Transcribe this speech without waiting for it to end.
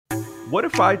What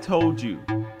if I told you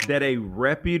that a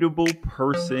reputable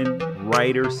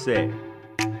writer said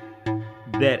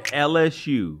that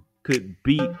LSU could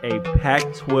beat a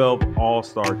Pac-12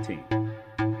 All-Star team?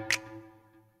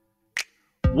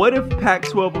 What if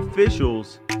Pac-12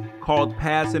 officials called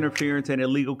pass interference and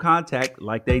illegal contact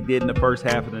like they did in the first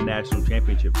half of the national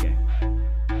championship game?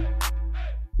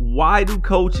 Why do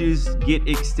coaches get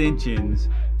extensions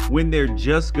when they're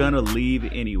just going to leave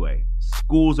anyway?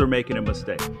 Schools are making a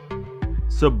mistake.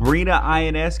 Sabrina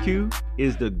Ionescu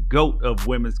is the GOAT of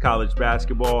women's college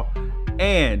basketball.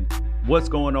 And what's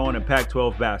going on in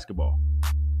Pac-12 basketball?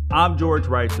 I'm George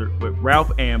Reiser with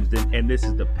Ralph Amsden, and this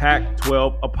is the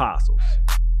Pac-12 Apostles.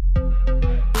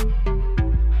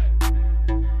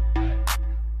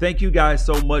 Thank you guys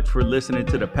so much for listening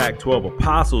to the Pac-12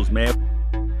 Apostles, man.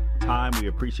 We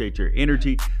appreciate your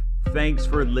energy. Thanks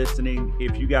for listening.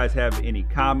 If you guys have any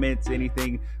comments,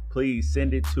 anything, please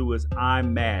send it to us.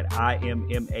 I'm mad,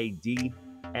 IMMAD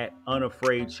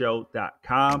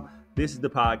 @unafraidshow.com. This is the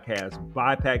podcast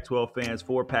by Pac-12 fans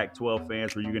for Pac-12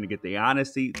 fans, where you're going to get the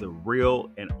honesty, the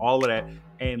real, and all of that,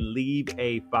 and leave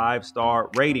a 5-star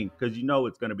rating, because you know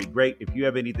it's going to be great. If you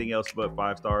have anything else but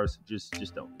 5 stars, just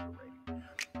don't give a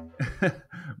rating.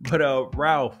 But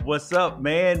Ralph, what's up,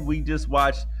 man? We just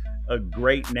watched a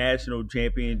great national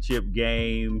championship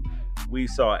game. We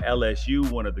saw LSU,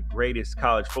 one of the greatest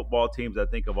college football teams, I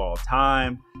think, of all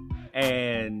time.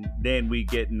 And then we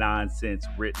get nonsense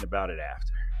written about it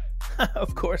after.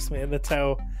 Of course, man. That's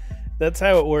how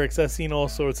it works. I've seen all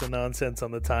sorts of nonsense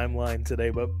on the timeline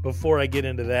today. But before I get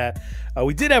into that,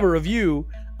 we did have a review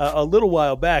a little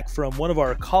while back from one of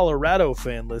our Colorado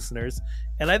fan listeners.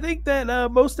 And I think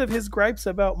that most of his gripes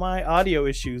about my audio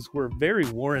issues were very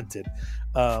warranted.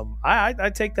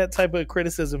 I take that type of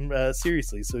criticism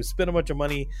seriously. So we spent a bunch of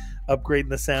money upgrading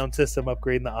the sound system,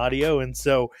 upgrading the audio. And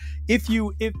so if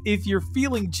you're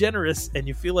feeling generous and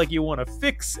you feel like you want to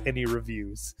fix any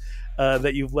reviews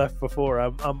that you've left before,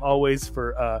 I'm always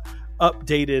for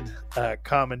updated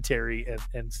commentary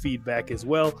and feedback as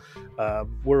well.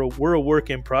 We're a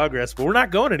work in progress, but we're not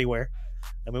going anywhere.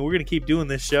 I mean, we're going to keep doing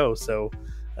this show. So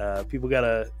people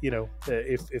gotta,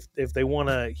 if they want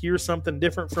to hear something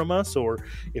different from us, or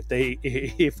if they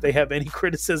have any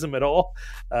criticism at all,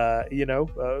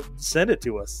 send it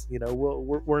to us.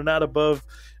 We're not above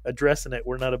addressing it.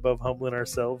 We're not above humbling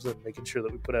ourselves and making sure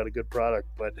that we put out a good product.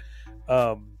 But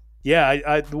one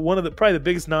of probably the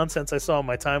biggest nonsense I saw on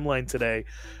my timeline today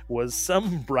was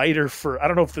some writer for, I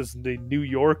don't know if it was the New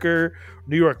Yorker,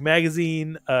 New York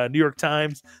Magazine, New York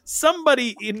Times,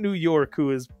 somebody in New York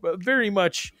who is very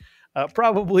much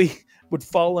probably would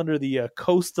fall under the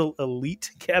coastal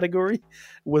elite category,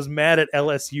 was mad at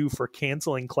LSU for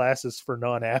canceling classes for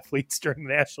non-athletes during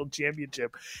the national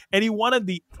championship. And he wanted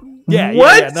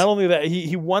not only that,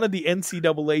 he wanted the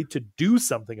NCAA to do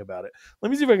something about it. Let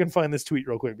me see if I can find this tweet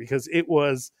real quick, because it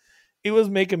was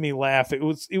making me laugh. It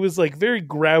was like very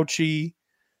grouchy,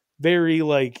 very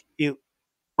like it.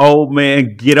 Oh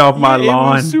man, get off my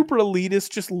lawn. It was super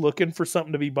elitist, just looking for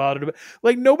something to be bothered about.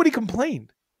 Like, nobody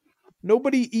complained.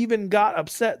 Nobody even got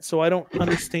upset, so I don't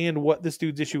understand what this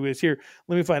dude's issue is here.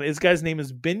 Let me find it. This guy's name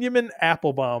is Benjamin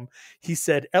Applebaum. He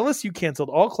said, LSU canceled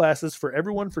all classes for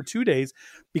everyone for 2 days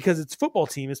because its football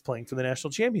team is playing for the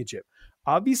national championship.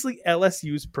 Obviously,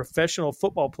 LSU's professional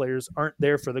football players aren't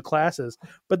there for the classes,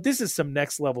 but this is some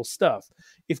next level stuff.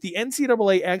 If the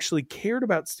NCAA actually cared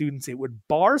about students, it would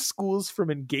bar schools from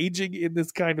engaging in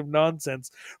this kind of nonsense,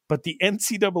 but the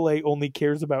NCAA only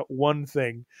cares about one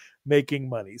thing: making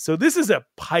money. So this is a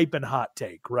piping hot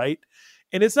take, right?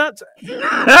 And it's not,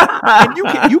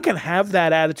 and you can have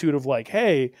that attitude of like,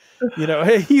 hey,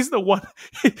 he's the one,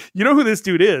 you know who this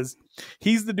dude is?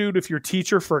 He's the dude, if your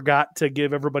teacher forgot to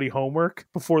give everybody homework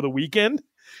before the weekend,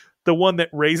 the one that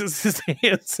raises his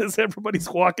hands as everybody's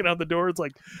walking out the door. It's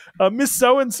like, Miss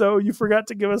So-and-so, you forgot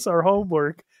to give us our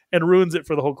homework, and ruins it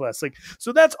for the whole class. Like,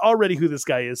 so that's already who this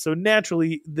guy is. So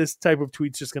naturally, this type of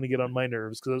tweet's just going to get on my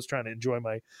nerves, because I was trying to enjoy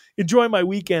my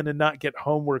weekend and not get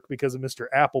homework because of Mr.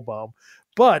 Applebaum.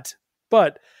 But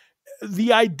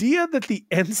the idea that the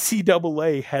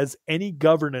NCAA has any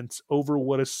governance over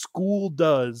what a school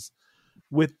does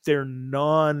with their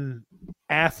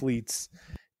non-athletes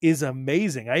is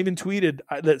amazing. I even tweeted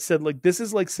that said, like, this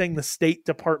is like saying the State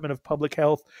Department of Public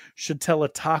Health should tell a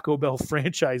Taco Bell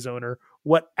franchise owner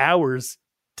what hours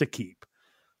to keep.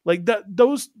 Like, you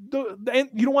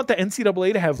don't want the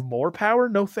NCAA to have more power?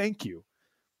 No, thank you.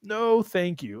 No,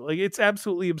 thank you. Like, it's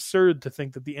absolutely absurd to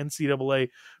think that the NCAA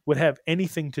would have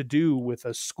anything to do with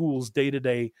a school's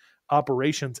day-to-day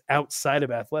operations outside of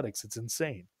athletics. It's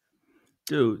insane.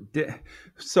 Dude,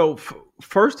 so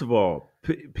first of all,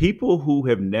 people who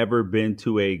have never been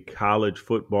to a college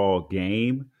football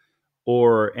game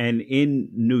and in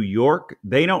New York,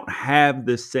 they don't have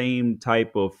the same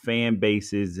type of fan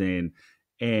bases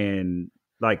and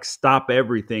like stop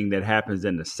everything that happens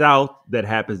in the South that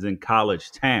happens in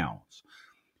college towns.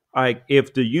 Like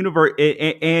if the universe,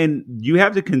 and you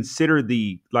have to consider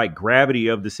the like gravity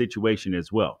of the situation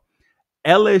as well.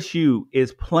 LSU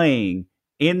is playing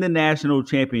in the national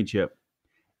championship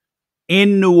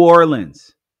in New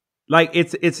Orleans. Like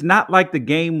it's not like the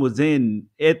game was in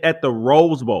it at the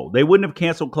Rose Bowl. They wouldn't have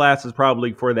canceled classes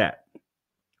probably for that.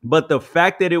 But the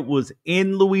fact that it was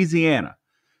in Louisiana,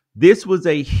 this was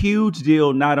a huge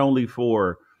deal not only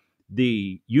for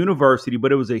the university,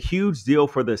 but it was a huge deal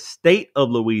for the state of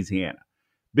Louisiana.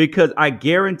 Because I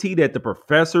guarantee that the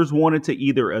professors wanted to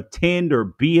either attend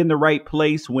or be in the right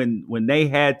place when they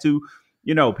had to.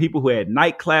 You know, people who had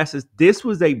night classes. This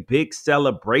was a big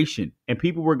celebration, and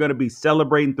people were going to be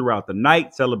celebrating throughout the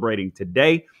night, celebrating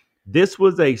today. This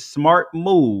was a smart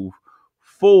move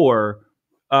for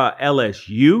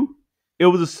LSU. It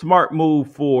was a smart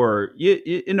move for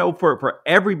for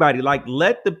everybody. Like,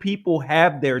 let the people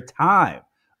have their time.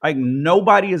 Like,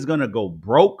 nobody is going to go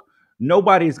broke.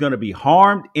 Nobody is going to be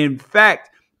harmed. In fact,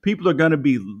 people are going to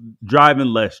be driving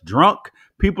less drunk.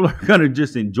 People are going to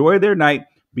just enjoy their night,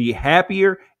 be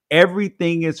happier.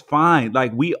 Everything is fine.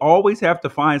 Like, we always have to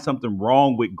find something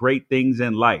wrong with great things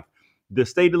in life. The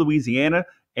state of Louisiana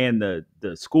and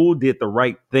the school did the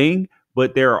right thing,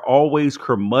 but there are always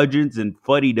curmudgeons and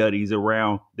fuddy-duddies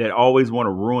around that always want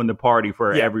to ruin the party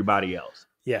for everybody else.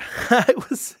 Yeah,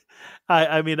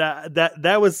 I mean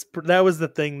that was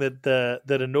the thing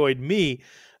that annoyed me.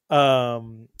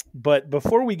 But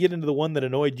before we get into the one that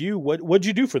annoyed you, what'd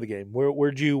you do for the game?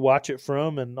 Where'd you watch it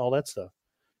from and all that stuff?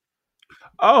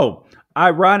 Oh,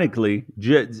 ironically,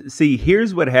 see,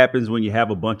 here's what happens when you have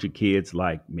a bunch of kids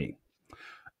like me.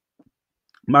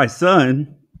 My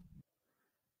son,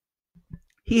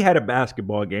 he had a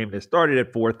basketball game that started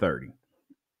at 4:30.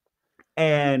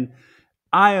 And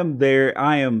I am there.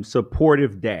 I am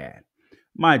supportive dad.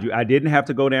 Mind you, I didn't have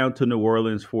to go down to New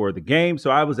Orleans for the game, so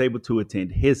I was able to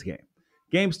attend his game.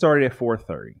 Game started at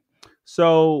 4:30.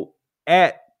 So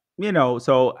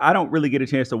so I don't really get a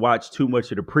chance to watch too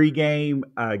much of the pregame.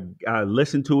 I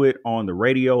listened to it on the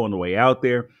radio on the way out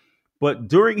there. But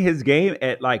during his game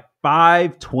at like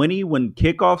 5:20 when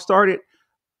kickoff started,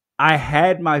 I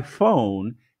had my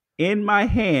phone in my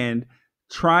hand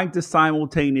trying to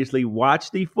simultaneously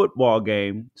watch the football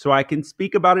game so I can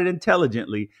speak about it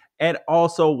intelligently and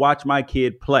also watch my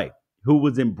kid play, who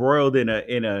was embroiled in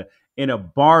a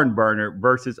barn burner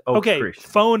versus Oaks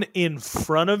Christian. Phone in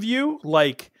front of you,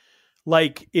 like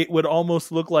it would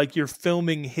almost look like you're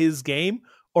filming his game,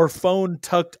 or phone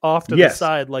tucked off to the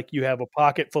side like you have a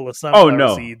pocket full of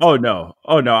sunflower seeds. Oh no!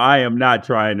 I am not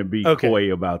trying to be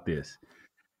coy about this.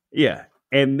 Yeah.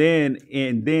 And then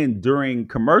during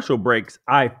commercial breaks,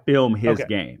 I film his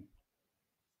game.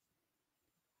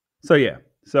 So yeah.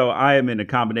 So I am in a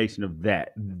combination of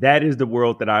that. That is the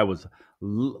world that I was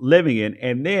living in.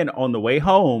 And then on the way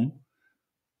home,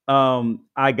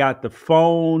 I got the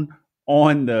phone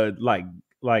on the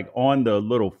like on the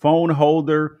little phone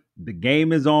holder. The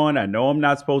game is on. I know I'm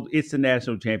not supposed to. It's the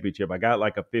national championship. I got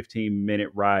like a 15-minute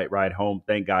ride home.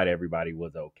 Thank God everybody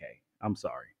was okay. I'm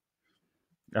sorry.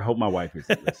 I hope my wife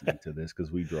isn't listening to this because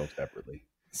we drove separately.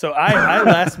 So I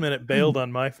last minute bailed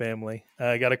on my family.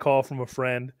 I got a call from a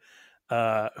friend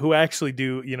who I actually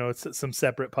do, some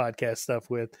separate podcast stuff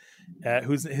with,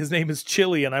 his name is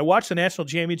Chili. And I watched the national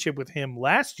championship with him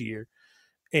last year.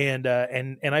 And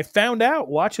I found out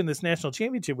watching this national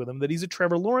championship with him that he's a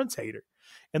Trevor Lawrence hater.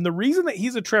 And the reason that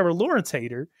he's a Trevor Lawrence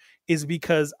hater is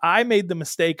because I made the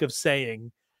mistake of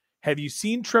saying, have you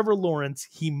seen Trevor Lawrence?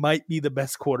 He might be the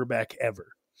best quarterback ever.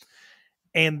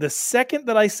 And the second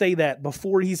that I say that,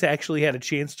 before he's actually had a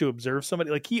chance to observe somebody,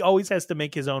 like, he always has to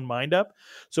make his own mind up.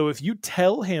 So if you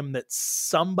tell him that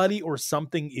somebody or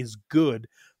something is good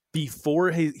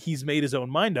before he's made his own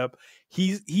mind up,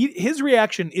 his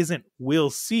reaction isn't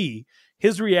 "we'll see."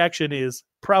 His reaction is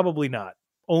probably not.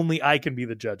 Only I can be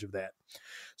the judge of that.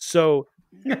 So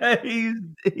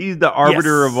he's the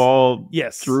arbiter of all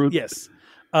truth. Yes.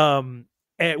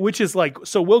 Which is like,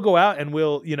 so we'll go out and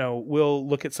we'll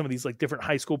look at some of these like different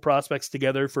high school prospects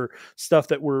together for stuff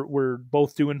that we're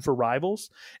both doing for rivals.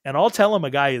 And I'll tell him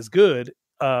a guy is good.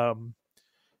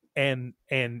 And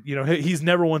he's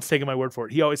never once taken my word for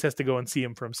it. He always has to go and see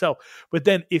him for himself. But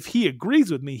then if he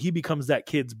agrees with me, he becomes that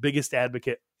kid's biggest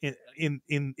advocate in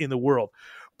the world.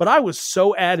 But I was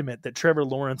so adamant that Trevor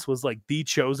Lawrence was like the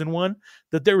chosen one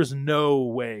that there was no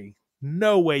way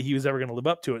no way he was ever going to live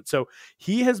up to it. So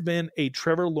he has been a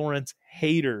Trevor Lawrence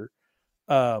hater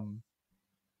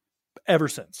ever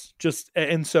since.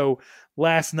 And so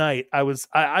last night I was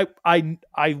wanting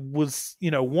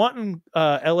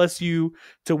LSU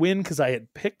to win because I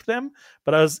had picked them,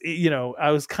 but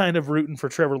I was kind of rooting for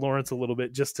Trevor Lawrence a little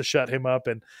bit just to shut him up,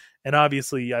 and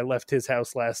obviously I left his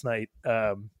house last night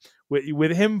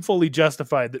with him fully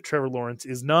justified that Trevor Lawrence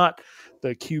is not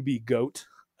the QB GOAT,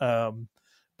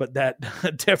 but that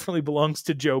definitely belongs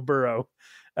to Joe Burrow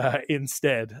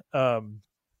instead.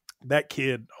 That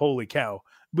kid, holy cow.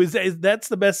 That's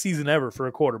the best season ever for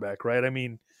a quarterback, right? I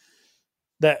mean,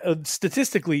 that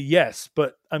statistically, yes,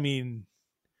 but I mean,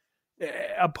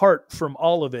 apart from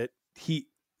all of it,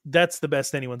 that's the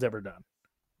best anyone's ever done.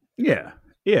 Yeah.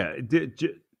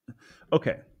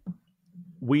 Okay.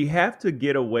 We have to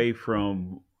get away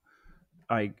from,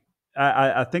 like,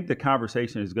 I think the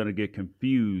conversation is going to get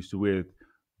confused with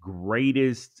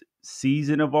greatest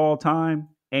season of all time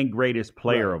and greatest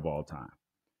player of all time.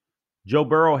 Joe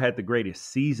Burrow had the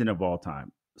greatest season of all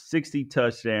time, 60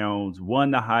 touchdowns,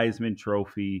 won the Heisman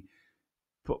Trophy,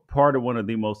 part of one of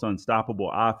the most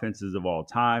unstoppable offenses of all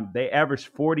time. They averaged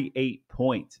 48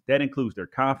 points. That includes their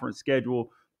conference schedule.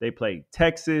 They played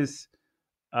Texas,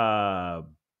 and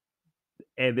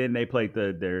then they played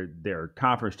their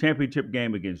conference championship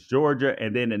game against Georgia,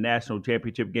 and then the national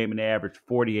championship game, and they averaged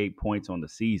 48 points on the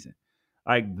season.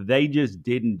 Like, they just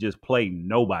didn't just play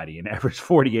nobody and average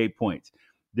 48 points.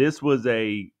 This was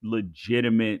a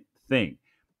legitimate thing.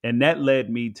 And that led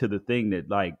me to the thing that,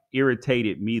 like,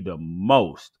 irritated me the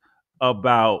most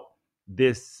about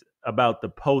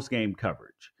the post-game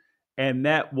coverage. And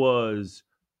that was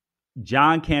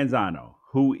John Canzano,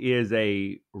 who is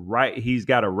he's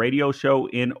got a radio show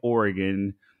in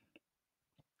Oregon,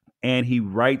 and he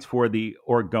writes for the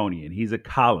Oregonian. He's a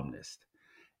columnist.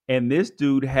 And this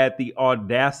dude had the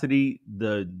audacity,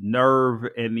 the nerve,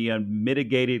 and the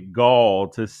unmitigated gall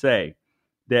to say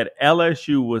that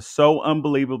LSU was so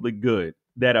unbelievably good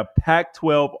that a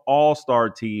Pac-12 all-star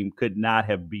team could not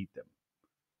have beat them.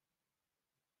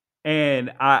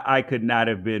 And I could not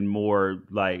have been more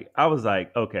like, I was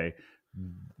like, okay,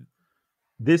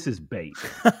 this is bait,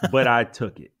 but I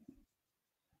took it.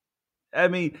 I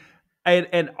mean,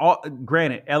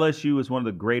 granted, LSU is one of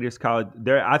the greatest college.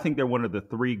 I think they're one of the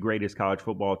 3 greatest college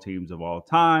football teams of all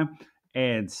time.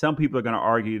 And some people are going to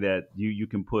argue that you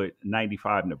can put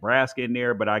 95 Nebraska in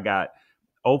there, but I got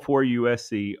 04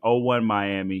 USC, 01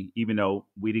 Miami. Even though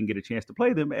we didn't get a chance to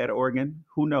play them at Oregon,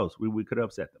 who knows? We could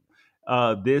upset them.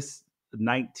 This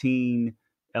 19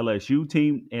 LSU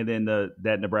team, and then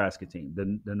that Nebraska team,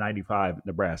 the 95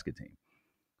 Nebraska team.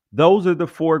 Those are the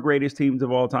 4 greatest teams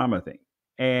of all time, I think.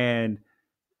 And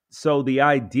so the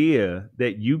idea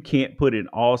that you can't put an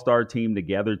all-star team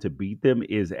together to beat them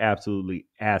is absolutely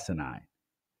asinine.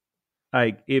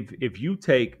 Like, if you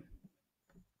take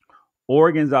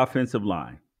Oregon's offensive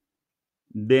line,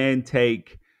 then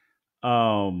take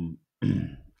and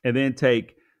then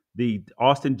take the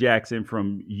Austin Jackson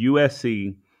from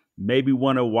USC, maybe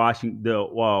one of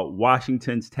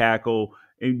Washington's tackle,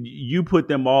 and you put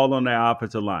them all on the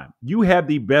offensive line. You have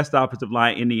the best offensive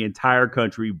line in the entire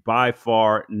country by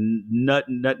far.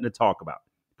 Nothing to talk about,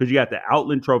 because you got the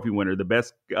Outland Trophy winner, the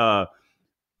best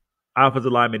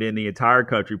offensive lineman in the entire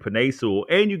country, Penei Sewell,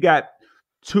 and you got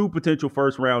 2 potential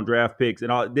first-round draft picks,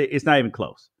 and all. It's not even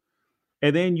close.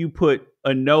 And then you put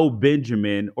Eno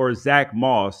Benjamin or Zach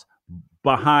Moss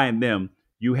behind them.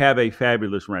 You have a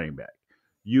fabulous running back.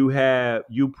 You don't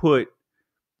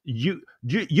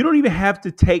even have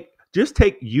to take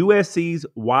USC's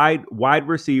wide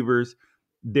receivers,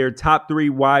 their top 3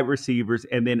 wide receivers,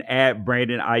 and then add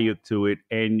Brandon Ayuk to it,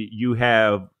 and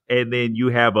then you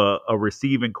have a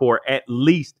receiving core at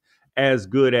least as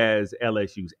good as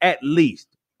LSU's, at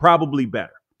least, probably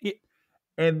better. Yeah.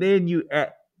 And then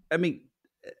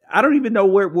I don't even know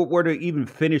where to even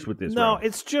finish with this. No,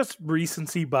 it's just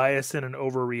recency bias and an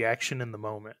overreaction in the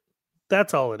moment.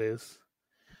 That's all it is.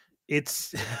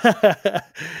 It's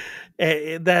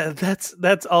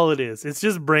that's all it is. It's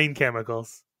just brain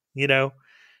chemicals, you know.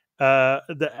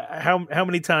 How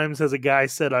many times has a guy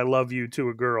said "I love you" to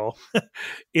a girl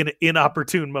in an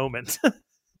inopportune moment? You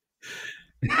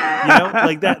know,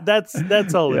 like that.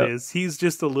 That's all it is. He's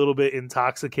just a little bit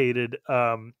intoxicated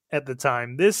at the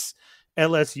time. This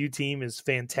LSU team is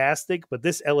fantastic, but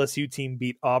this LSU team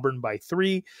beat Auburn by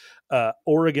 3.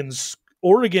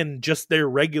 Oregon, just their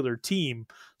regular team,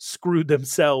 screwed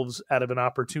themselves out of an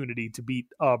opportunity to beat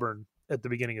Auburn at the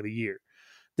beginning of the year.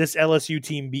 This LSU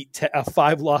team beat a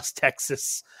 5-loss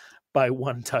Texas by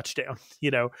 1 touchdown. You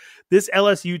know, this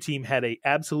LSU team had a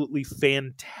absolutely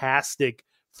fantastic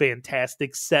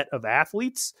fantastic set of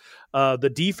athletes.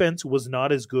 The defense was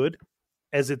not as good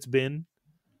as it's been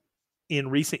in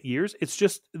recent years. It's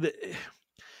just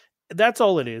that's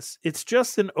all it is. It's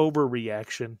just an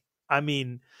overreaction. I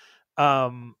mean,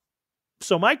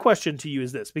 so my question to you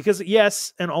is this, because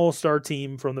yes, an all-star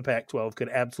team from the Pac-12 could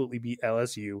absolutely beat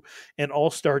LSU. An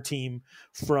all-star team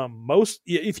from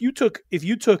if you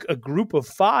took a group of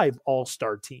 5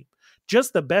 all-star team,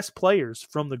 just the best players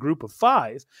from the group of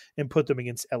 5 and put them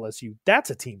against LSU, that's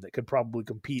a team that could probably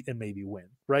compete and maybe win,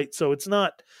 right? So let's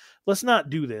not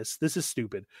do this. This is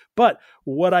stupid. But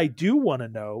what I do want to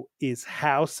know is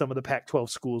how some of the Pac-12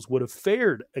 schools would have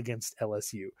fared against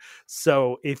LSU.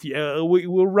 So if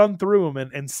we'll run through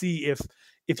them and see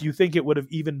if you think it would have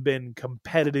even been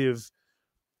competitive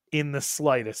in the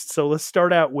slightest. So let's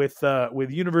start out with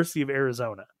University of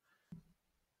Arizona.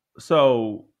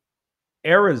 So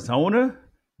Arizona,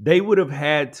 they would have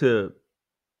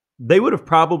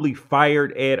probably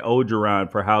fired Ed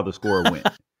Ogeron for how the score went.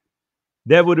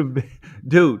 That would have been,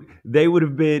 dude, it would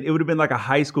have been like a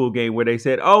high school game where they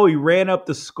said, oh, he ran up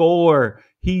the score.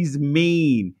 He's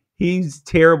mean. He's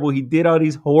terrible. He did all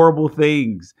these horrible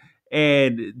things.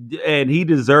 And he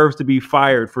deserves to be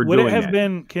fired for doing that. Would it have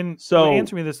been,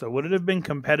 answer me this though, would it have been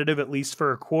competitive at least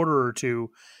for a quarter or two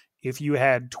if you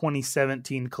had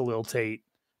 2017 Khalil Tate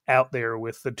out there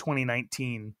with the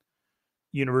 2019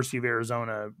 University of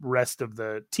Arizona rest of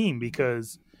the team?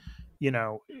 Because he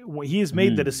has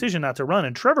made the decision not to run,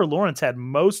 and Trevor Lawrence had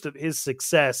most of his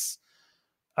success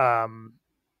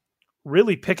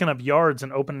really picking up yards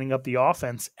and opening up the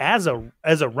offense as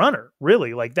a runner,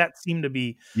 really. Like that seemed to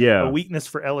be a weakness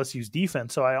for LSU's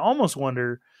defense. So I almost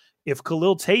wonder if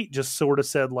Khalil Tate just sort of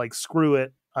said, like, screw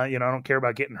it. I don't care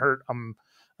about getting hurt. I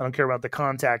don't care about the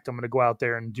contact. I'm going to go out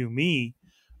there and do me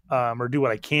or do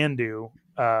what I can do.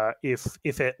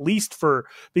 If at least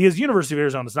because University of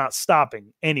Arizona is not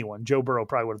stopping anyone. Joe Burrow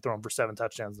probably would have thrown for 7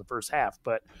 touchdowns in the first half,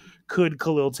 but could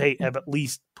Khalil Tate have at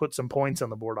least put some points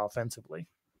on the board offensively?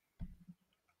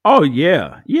 Oh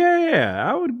yeah.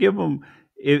 I would give him,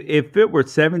 if it were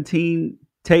 17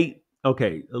 Tate.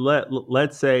 Okay,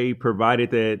 let's say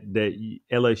provided that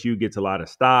LSU gets a lot of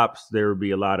stops, there would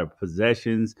be a lot of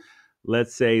possessions.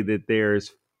 Let's say that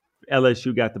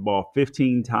LSU got the ball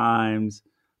 15 times.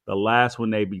 The last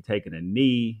one, they'd be taking a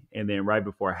knee, and then right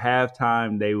before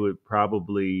halftime, they would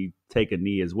probably take a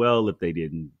knee as well if they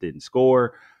didn't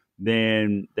score.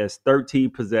 Then that's 13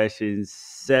 possessions,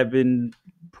 7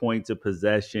 points of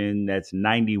possession. That's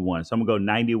 91. So I'm gonna go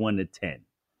 91 to 10.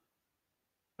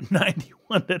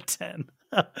 91 to 10.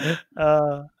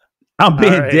 I'm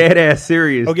being dead ass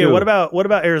serious. Okay, too. what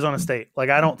about Arizona State? Like,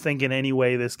 I don't think in any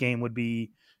way this game would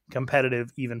be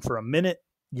competitive even for a minute.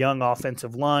 Young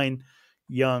offensive line,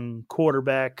 young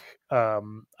quarterback. I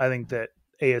think that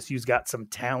ASU's got some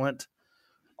talent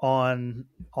on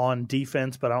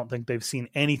defense, but I don't think they've seen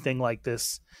anything like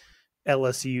this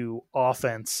LSU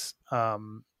offense.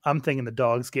 I'm thinking the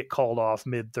Dogs get called off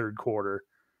mid third quarter.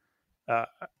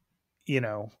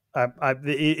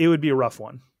 It would be a rough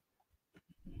one.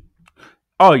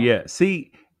 Oh yeah.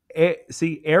 See,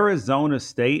 Arizona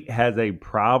State has a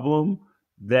problem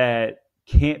that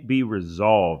can't be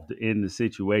resolved in the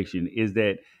situation is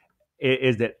that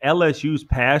LSU's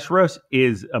pass rush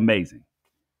is amazing.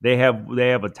 They have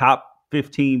a top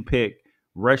 15 pick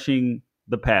rushing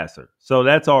the passer. So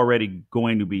that's already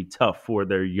going to be tough for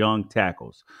their young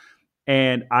tackles.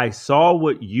 And I saw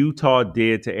what Utah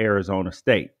did to Arizona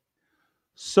State.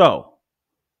 So,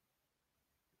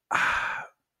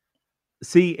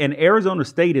 see, and Arizona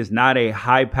State is not a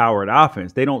high-powered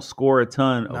offense. They don't score a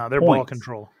ton of they're points. Ball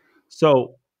control.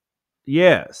 So,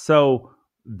 yeah. So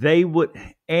they would,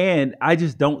 and I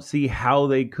just don't see how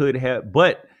they could have,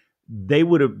 but they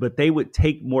would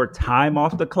take more time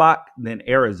off the clock than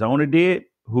Arizona did,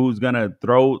 who's going to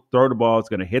throw the ball. It's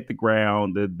going to hit the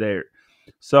ground.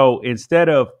 So instead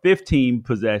of 15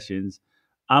 possessions,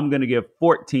 I'm going to give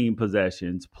 14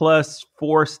 possessions plus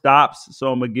 4 stops.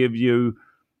 So I'm going to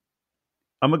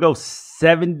go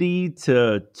 70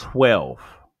 to 12.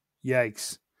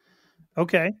 Yikes.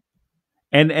 Okay.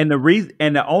 And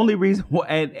the only reason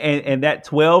and that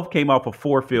 12 came off of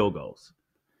 4 field goals.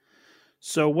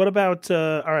 So what about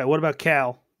what about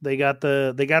Cal? They got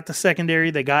the secondary.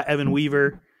 They got Evan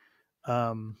Weaver.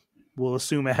 We'll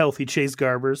assume a healthy Chase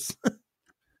Garbers.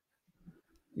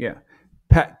 Yeah.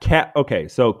 Okay,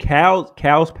 so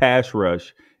Cal's pass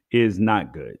rush is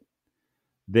not good.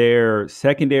 Their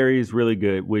secondary is really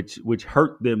good, which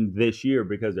hurt them this year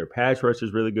because their pass rush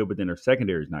is really good, but then their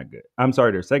secondary is not good. I'm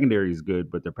sorry, their secondary is good,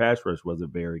 but their pass rush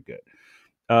wasn't very good.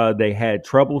 They had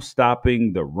trouble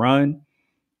stopping the run.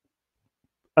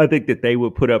 I think that they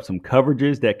would put up some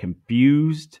coverages that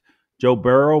confused Joe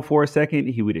Burrow for a second.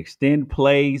 He would extend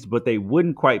plays, but they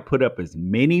wouldn't quite put up as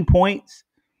many points.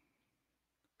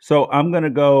 So I'm going to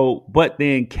go, but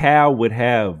then Cal would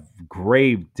have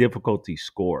grave difficulty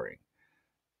scoring.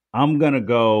 I'm going to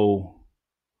go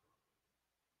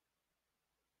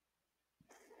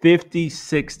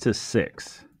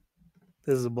 56-6.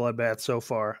 This is a bloodbath so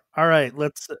far. All right,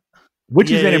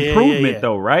 which is an improvement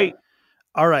though, right?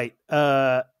 All right.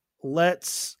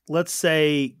 Let's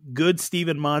say good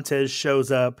Steven Montez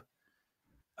shows up.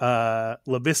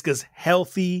 LaVisca's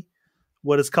healthy.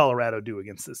 What does Colorado do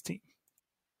against this team?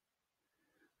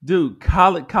 Dude,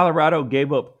 Colorado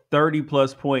gave up 30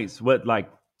 plus points. What, like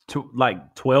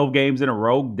 12 games in a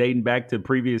row dating back to the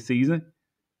previous season?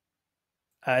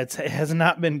 It has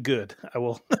not been good.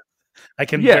 I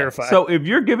can verify. So if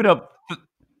you're giving up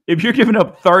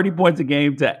 30 points a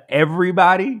game to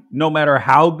everybody, no matter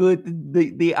how good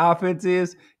the offense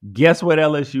is, guess what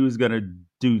LSU is going to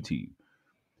do to you?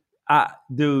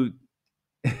 Dude,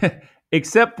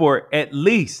 except for at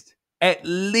least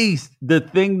the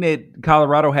thing that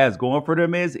Colorado has going for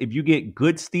them is if you get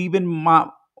good Steven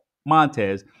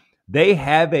Montez, they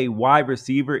have a wide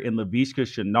receiver in Laviska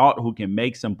Shenault who can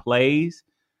make some plays.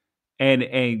 And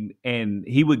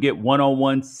he would get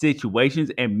one-on-one situations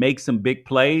and make some big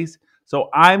plays. So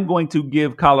I'm going to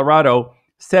give Colorado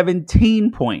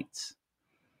 17 points.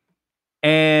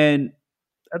 And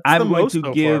that's I'm going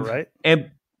to give far, right? And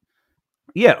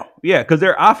yeah, because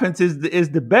their offense is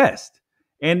the best.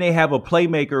 And they have a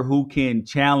playmaker who can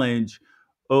challenge,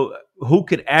 who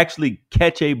could actually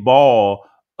catch a ball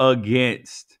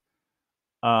against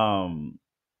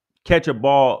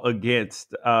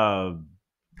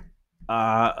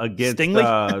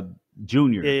Stingley?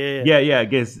 Junior. Yeah,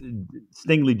 against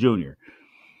Stingley Jr.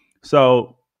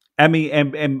 So, I mean,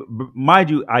 and mind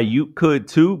you, Ayuk could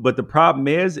too, but the problem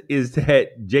is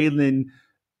that Jalen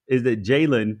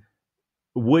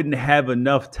wouldn't have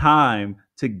enough time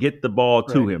to get the ball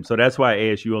to him. So that's why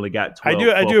ASU only got 12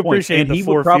 I do appreciate the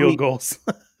 4 field goals.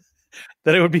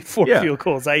 That it would be 4 field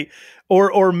goals.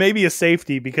 Or maybe a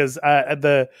safety, because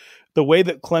the way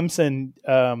that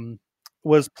Clemson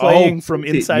was playing from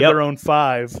inside their own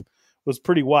 5 was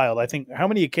pretty wild. I think how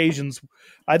many occasions?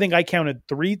 I think I counted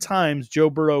 3 times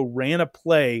Joe Burrow ran a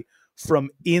play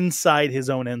from inside his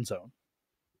own end zone.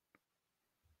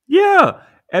 Yeah,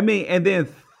 I mean, and then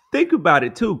think about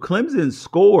it too. Clemson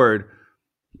scored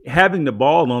having the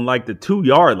ball on like the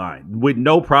 2-yard line with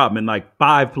no problem in like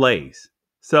 5 plays.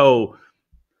 So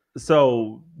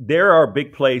there are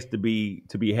big plays to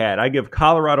be had. I give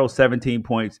Colorado 17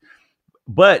 points,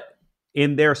 but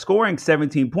in their scoring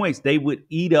 17 points, they would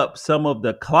eat up some of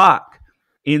the clock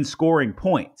in scoring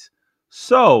points.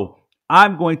 So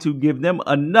I'm going to give them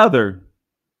another.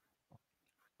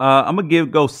 I'm going to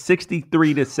go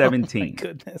 63-17. Oh my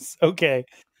goodness. Okay.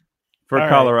 For all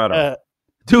Colorado. Right.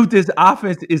 Dude, this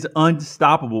offense is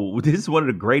unstoppable. This is one of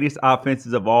the greatest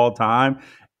offenses of all time.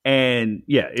 And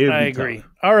yeah, I agree. Tough.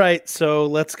 All right, so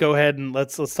let's go ahead and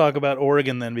let's talk about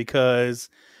Oregon then, because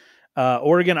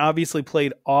Oregon obviously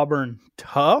played Auburn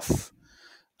tough,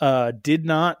 did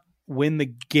not win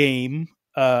the game,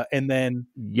 and then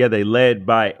they led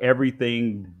by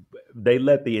everything. They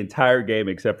led the entire game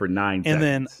except for 9 seconds. And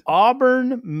then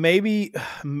Auburn, maybe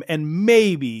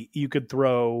you could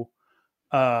throw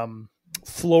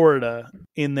Florida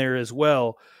in there as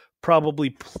well. Probably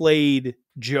played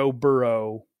Joe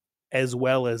Burrow as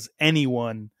well as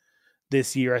anyone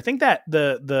this year. I think that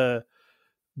the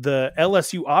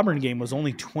LSU Auburn game was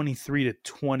only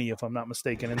 23-20, if I'm not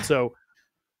mistaken. And so,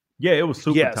 yeah, it was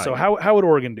super tight. So how would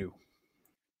Oregon do?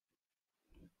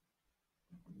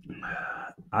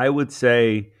 I would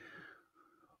say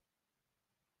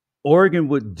Oregon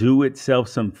would do itself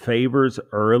some favors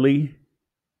early.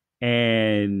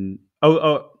 And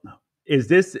is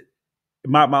this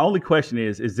my only question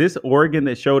is this Oregon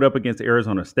that showed up against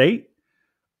Arizona State,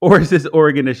 or is this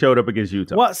Oregon that showed up against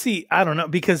Utah? Well, see, I don't know,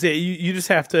 because you just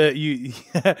have to you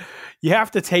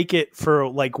have to take it for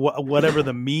like whatever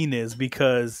the mean is,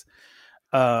 because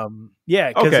Arizona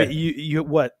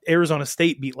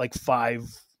State beat like 5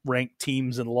 ranked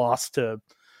teams and lost to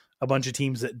a bunch of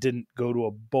teams that didn't go to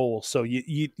a bowl. So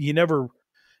you never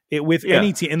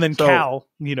any team, and then Cal,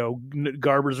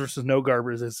 Garbers versus no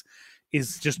Garbers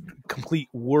is just complete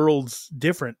worlds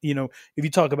different. If you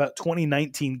talk about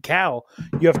 2019 Cal,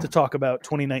 you have to talk about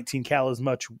 2019 Cal as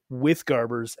much with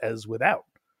Garbers as without.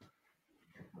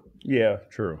 Yeah,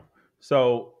 true.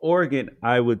 So Oregon,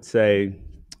 I would say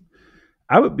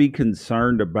I would be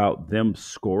concerned about them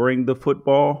scoring the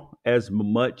football as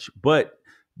much, but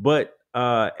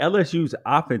LSU's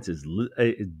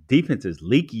defense is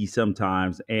leaky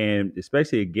sometimes, and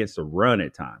especially against the run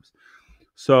at times.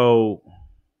 So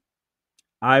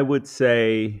I would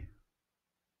say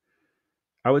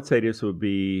this would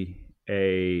be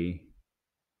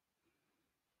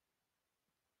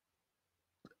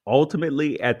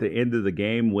ultimately at the end of the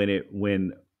game when it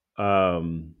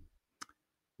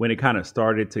kind of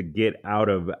started to get out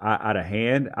of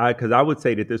hand, because I would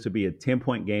say that this would be a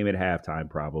 10-point game at halftime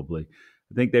probably.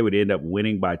 I think they would end up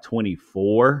winning by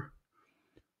 24.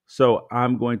 So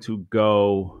I'm going to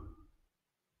go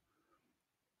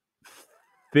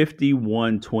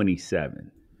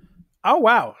 51-27. Oh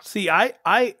wow! See, I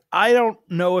don't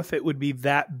know if it would be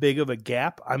that big of a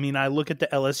gap. I mean, I look at the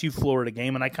LSU Florida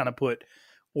game and I kind of put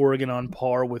Oregon on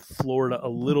par with Florida a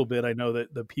little bit. I know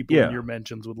that the people in your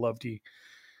mentions would love to,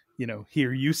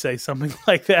 hear you say something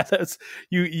like that. That's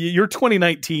your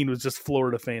 2019 was just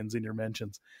Florida fans in your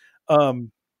mentions.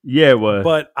 Yeah, it was.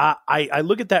 But I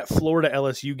look at that Florida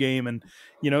LSU game, and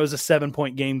it was a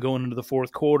 7-point game going into the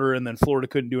fourth quarter, and then Florida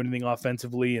couldn't do anything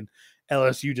offensively, and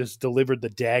LSU just delivered the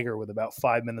dagger with about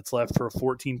 5 minutes left for a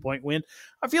 14-point win.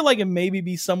 I feel like it maybe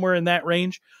be somewhere in that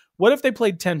range. What if they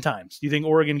played 10 times? Do you think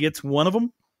Oregon gets one of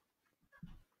them?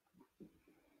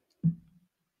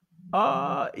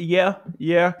 Yeah.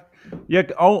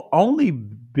 Only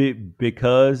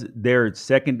because their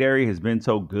secondary has been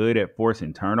so good at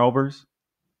forcing turnovers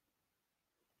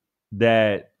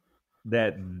that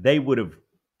they would have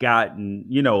gotten,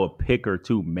 a pick or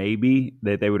two, maybe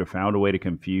that they would have found a way to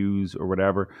confuse or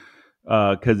whatever.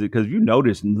 Because you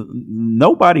notice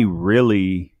nobody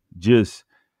really just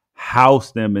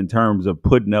housed them in terms of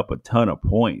putting up a ton of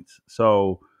points.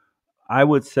 So I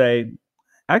would say,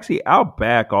 actually, I'll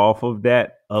back off of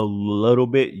that a little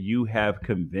bit. You have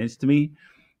convinced me.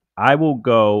 I will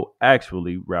go,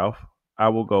 actually, Ralph, I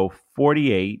will go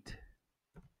 48.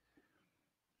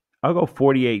 I'll go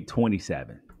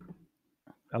 48-27.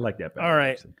 I like that better. All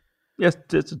right. Actually. Yes,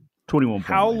 it's a 21 point.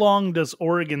 How long does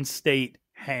Oregon State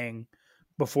hang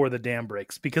before the dam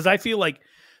breaks? Because I feel like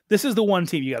this is the one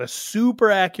team. You got a super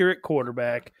accurate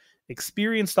quarterback,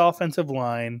 experienced offensive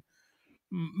line,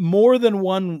 more than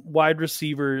one wide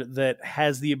receiver that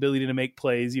has the ability to make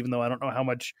plays, even though I don't know how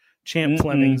much Champ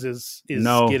Flemings is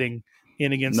getting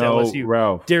in against LSU.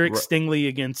 Ralph. Derek Stingley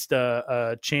against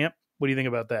Champ. What do you think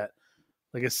about that?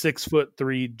 Like a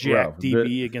 6'3" jack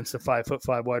DB against a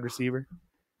 5'5" wide receiver.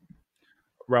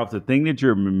 Ralph, the thing that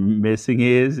you're missing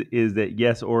is that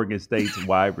yes, Oregon State's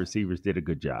wide receivers did a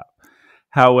good job.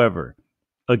 However,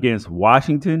 against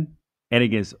Washington and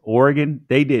against Oregon,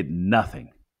 they did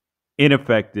nothing.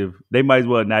 Ineffective. They might as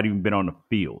well have not even been on the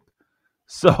field.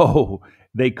 So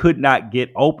they could not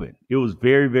get open. It was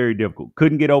very, very difficult.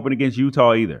 Couldn't get open against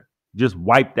Utah either. Just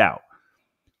wiped out.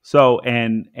 So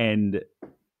and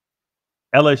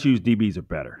LSU's DBs are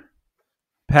better.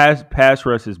 Pass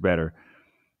rush is better.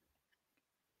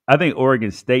 I think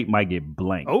Oregon State might get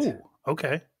blanked. Oh,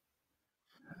 okay.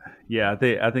 Yeah, I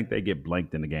think they get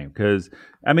blanked in the game because,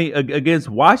 I mean, against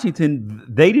Washington,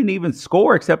 they didn't even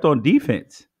score except on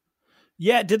defense.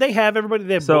 Yeah, did they have everybody?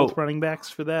 They had both running backs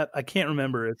for that? I can't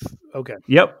remember if – okay.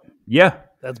 Yep. Yeah.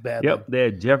 That's bad. Yep. They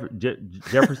had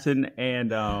Jefferson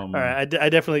and all right, I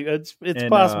definitely – it's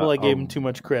possible I gave him too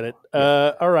much credit.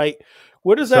 All right.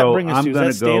 What does that bring us to? I'm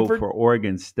going to go for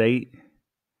Oregon State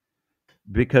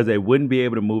because they wouldn't be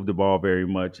able to move the ball very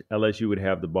much. LSU would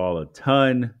have the ball a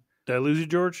ton. Did I lose you,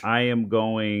 George? I am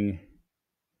going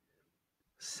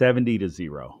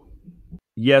 70-0.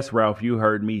 Yes, Ralph, you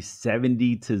heard me.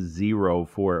 70-0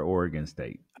 for Oregon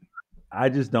State. I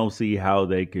just don't see how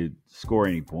they could score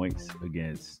any points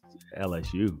against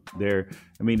LSU.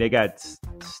 They got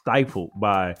stifled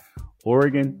by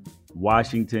Oregon,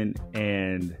 Washington,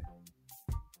 and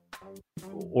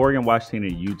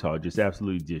Utah. Just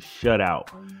absolutely just shut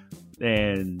out.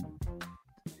 And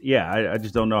yeah, I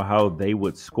just don't know how they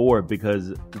would score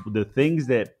because the things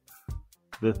that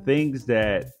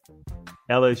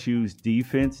LSU's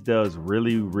defense does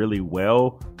really, really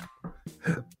well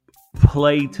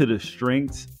play to the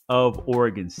strengths of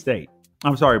Oregon State.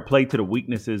 Play to the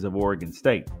weaknesses of Oregon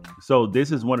State. So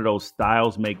this is one of those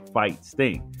styles make fights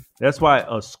thing. That's why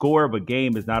a score of a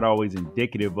game is not always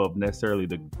indicative of necessarily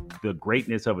the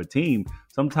greatness of a team.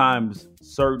 Sometimes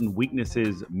certain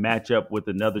weaknesses match up with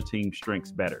another team's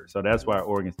strengths better. So that's why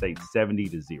Oregon State's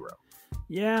 70-0.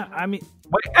 Yeah, I mean,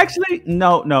 but actually,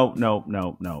 no. I'm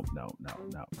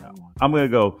going to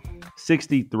go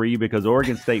 63 because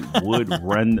Oregon State would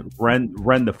run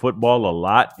the football a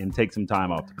lot and take some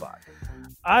time off the clock.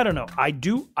 I don't know. I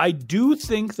do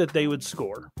think that they would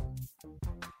score.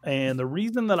 And the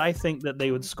reason that I think that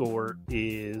they would score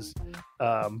is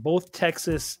both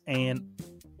Texas and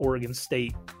Oregon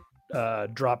State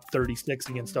dropped 36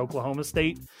 against Oklahoma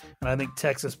State, and I think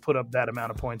Texas put up that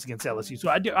amount of points against LSU. So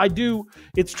I do.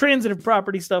 It's transitive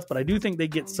property stuff, but I do think they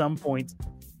get some points.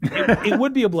 It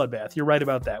would be a bloodbath. You're right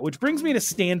about that. Which brings me to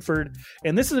Stanford,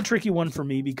 and this is a tricky one for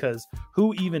me because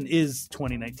who even is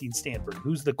 2019 Stanford?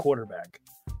 Who's the quarterback?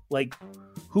 Like,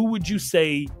 who would you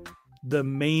say the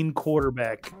main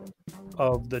quarterback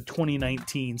of the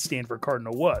 2019 Stanford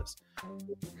Cardinal was?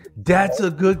 That's a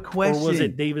good question. Or was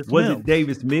it Davis Was Mills? it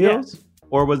Davis Mills? Yeah.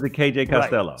 Or was it KJ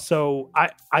Costello? Right. So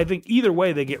I think either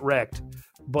way they get wrecked,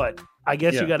 but I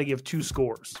guess you got to give two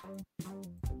scores.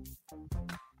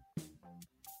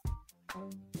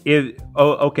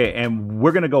 Okay, and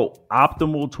we're going to go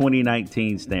optimal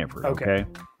 2019 Stanford, okay?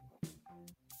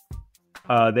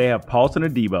 They have Paulson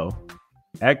Adebo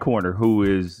at corner, who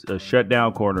is a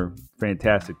shutdown corner,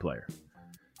 fantastic player.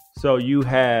 So you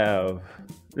have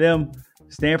them.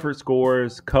 Stanford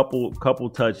scores couple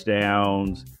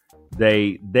touchdowns.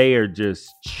 They are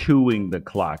just chewing the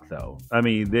clock, though. I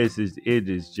mean, it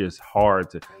is just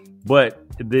hard to. But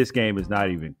this game is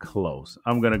not even close.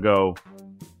 I'm gonna go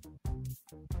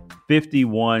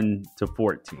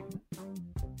 51-14.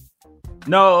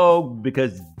 No,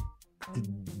 because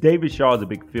David Shaw is a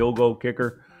big field goal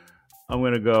kicker. I'm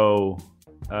gonna go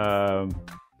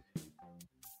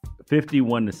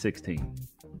 51-16.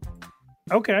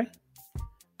 Okay.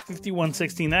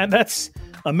 51-16. That's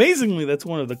amazingly that's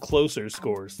one of the closer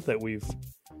scores that we've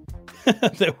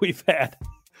had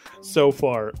so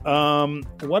far.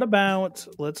 What about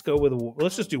let's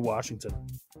just do Washington.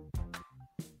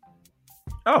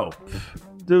 Oh,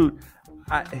 dude,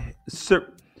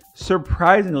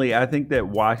 surprisingly, I think that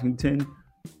Washington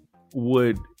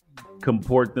would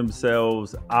comport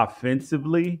themselves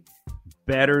offensively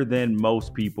better than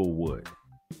most people would.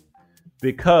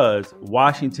 Because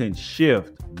Washington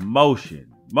shift,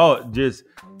 motion,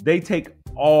 they take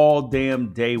all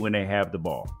damn day when they have the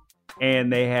ball.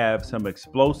 And they have some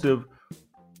explosive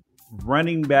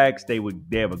running backs. They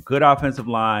have a good offensive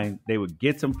line. They would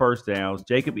get some first downs.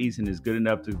 Jacob Eason is good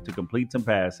enough to complete some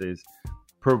passes,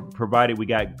 provided we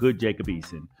got good Jacob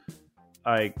Eason.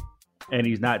 And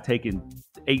he's not taking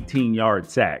 18-yard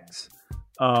sacks.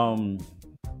 I'm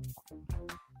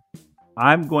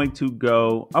going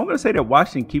to say that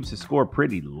Washington keeps the score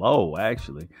pretty low,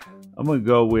 actually. I'm going to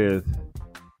go with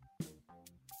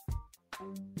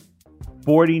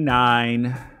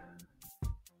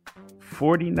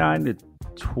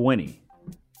 49-20.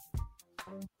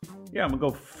 Yeah, I'm going to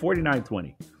go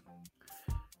 49-20.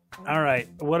 All right.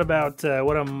 What about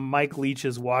Mike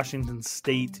Leach's Washington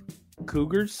State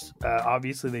Cougars?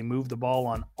 Obviously, they move the ball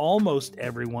on almost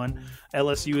everyone.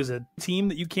 LSU is a team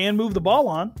that you can move the ball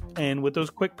on, and with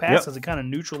those quick passes, it kind of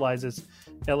neutralizes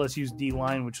LSU's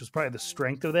D-line, which was probably the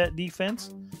strength of that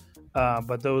defense.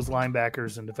 But those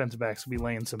linebackers and defensive backs will be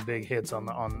laying some big hits on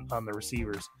the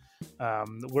receivers.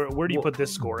 Where do you put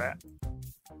this score at?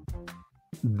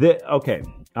 Okay,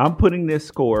 I'm putting this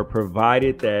score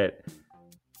provided that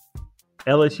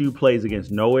LSU plays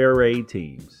against no air raid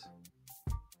teams.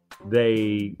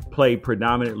 They play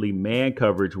predominantly man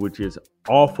coverage, which is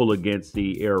awful against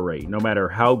the air raid. No matter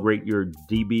how great your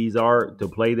DBs are, to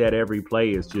play that every play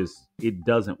is just, it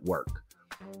doesn't work.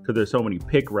 Because there's so many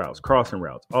pick routes, crossing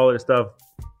routes, all that stuff.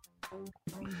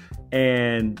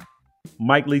 And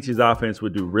Mike Leach's offense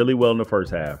would do really well in the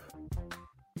first half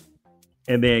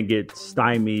and then get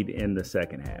stymied in the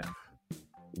second half.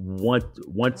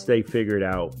 Once they figure it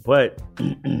out, but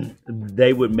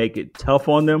they would make it tough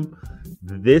on them.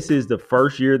 This is the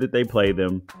first year that they play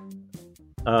them.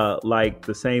 Like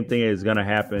the same thing is going to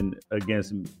happen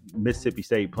against Mississippi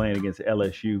State playing against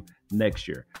LSU next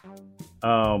year.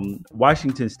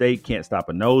 Washington State can't stop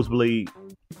a nosebleed.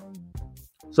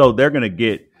 So they're going to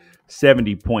get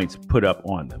 70 points put up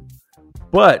on them.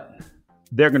 But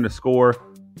they're going to score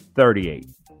 38.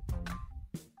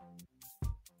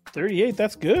 38,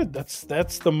 that's good.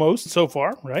 That's the most so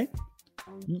far, right?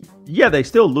 Yeah, they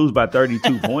still lose by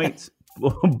 32 points.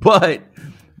 But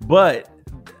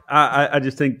I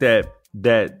just think that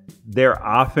their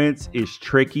offense is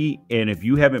tricky, and if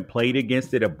you haven't played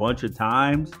against it a bunch of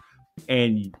times,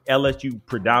 and LSU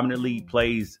predominantly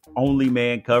plays only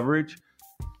man coverage,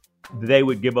 they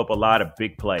would give up a lot of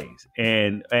big plays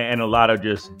and a lot of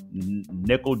just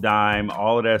nickel dime,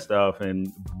 all of that stuff,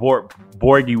 and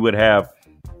Borghi would have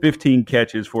 15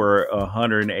 catches for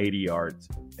 180 yards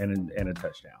and a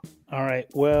touchdown. All right.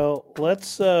 Well,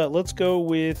 let's go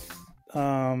with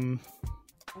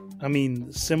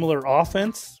similar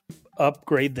offense,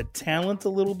 upgrade the talent a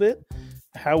little bit.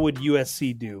 how would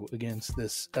USC do against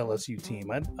this LSU team?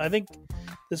 I think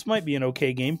this might be an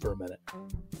okay game for a minute.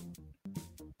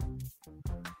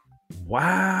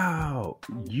 Wow.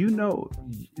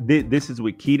 This is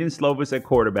with Keaton Slovis at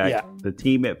quarterback, the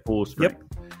team at full strength.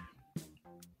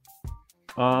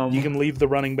 Yep. You can leave the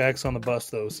running backs on the bus,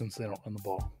 though, since they don't run the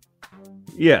ball.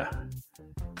 Yeah.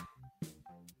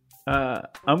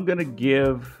 I'm going to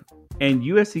give, and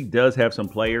USC does have some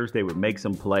players. They would make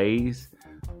some plays.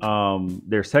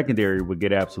 Their secondary would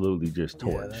get absolutely just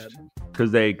torched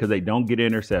because they don't get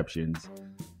interceptions.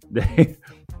 They,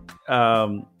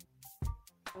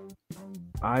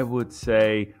 I would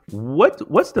say,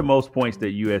 what's the most points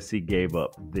that USC gave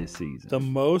up this season? The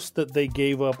most that they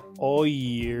gave up all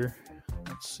year.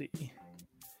 Let's see.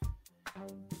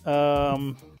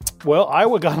 Well,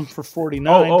 Iowa got them for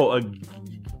 49.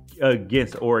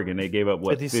 Against Oregon, they gave up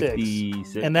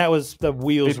 56, and that was the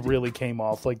wheels 50. Really came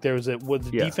off. Like there was a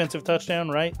defensive touchdown,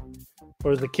 right?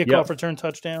 Or was the kickoff return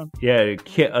touchdown? Yeah, a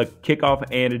kickoff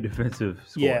and a defensive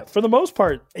score. Yeah, for the most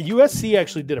part, USC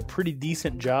actually did a pretty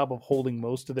decent job of holding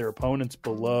most of their opponents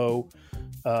below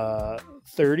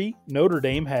 30. Notre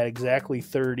Dame had exactly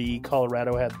 30.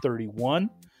 Colorado had 31.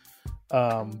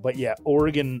 But yeah,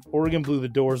 Oregon blew the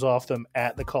doors off them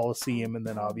at the Coliseum, and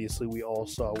then obviously we all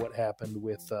saw what happened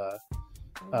with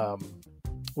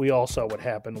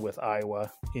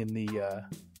Iowa in the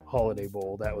Holiday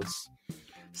Bowl. That was.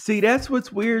 See, that's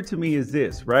what's weird to me is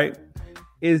this, right?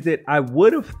 Is that I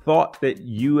would have thought that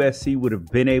USC would have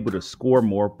been able to score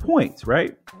more points,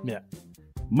 right? Yeah.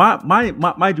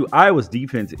 Mind you, Iowa's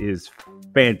defense is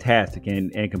fantastic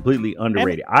and completely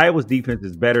underrated. Iowa's defense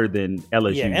is better than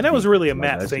LSU. Yeah, and it was really a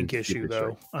Matt Fink issue,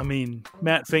 though. I mean,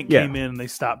 Matt Fink came in and they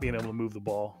stopped being able to move the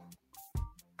ball.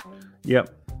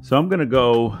 Yep. So I'm going to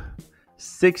go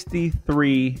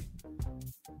 63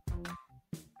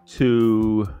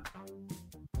 to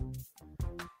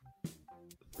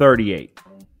 38.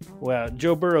 Wow,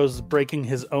 Joe Burrow's breaking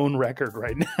his own record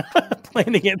right now,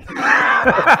 playing against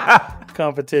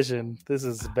competition. This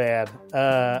is bad.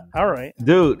 All right,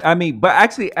 dude. I mean, but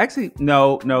actually,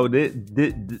 no.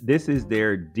 This is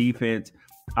their defense.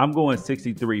 I'm going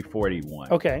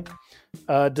 63-41. Okay.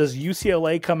 Does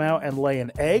UCLA come out and lay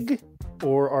an egg,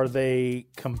 or are they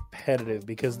competitive?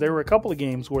 Because there were a couple of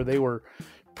games where they were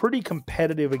pretty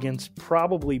competitive against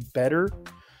probably better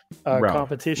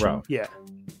competition.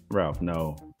 Ralph,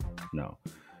 no.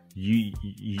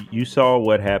 You saw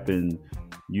what happened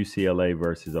UCLA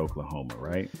versus Oklahoma,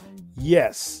 right?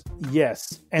 Yes.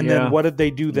 And then what did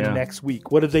they do the next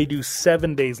week? What did they do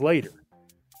 7 days later?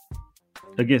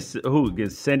 Against who?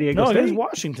 Against San Diego State? Against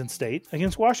Washington State.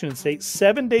 Against Washington State.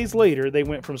 7 days later, they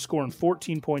went from scoring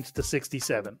 14 points to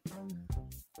 67.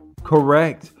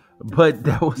 Correct. But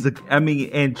that was,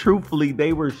 and truthfully,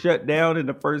 they were shut down in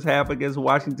the first half against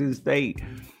Washington State.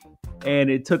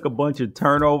 And it took a bunch of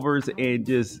turnovers and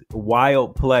just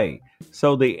wild play.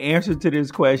 So the answer to this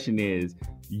question is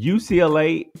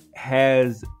UCLA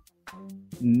has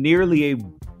nearly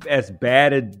as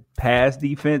bad a pass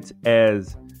defense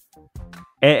as,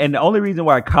 and the only reason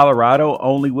why Colorado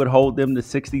only would hold them to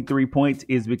 63 points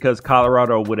is because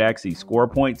Colorado would actually score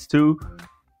points too.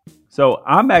 So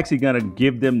I'm actually going to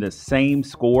give them the same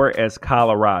score as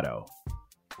Colorado,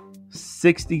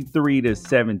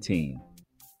 63-17.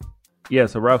 Yeah,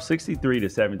 so Ralph,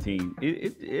 63-17.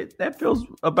 It that feels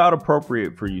about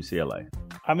appropriate for UCLA.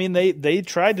 I mean, they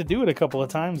tried to do it a couple of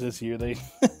times this year. They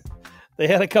they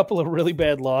had a couple of really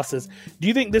bad losses. Do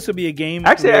you think this would be a game?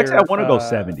 Actually, I want to go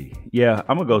 70. Yeah,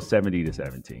 I'm gonna go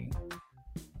 70-17.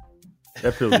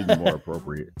 That feels even more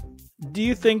appropriate. Do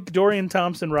you think Dorian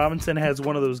Thompson-Robinson has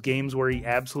one of those games where he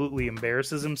absolutely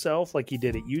embarrasses himself like he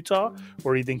did at Utah,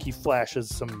 or do you think he flashes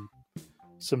some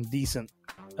decent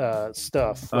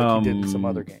stuff like he did in some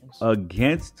other games?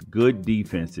 Against good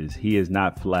defenses, he has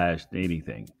not flashed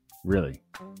anything, really,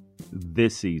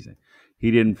 this season.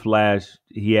 He didn't flash.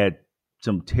 He had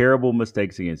some terrible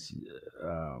mistakes against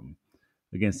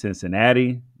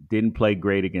Cincinnati. Didn't play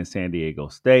great against San Diego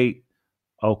State.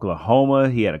 Oklahoma,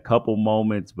 he had a couple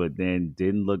moments, but then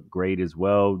didn't look great as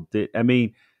well.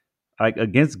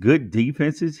 Against good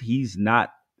defenses, he's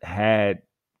not had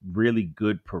really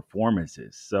good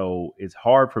performances. So it's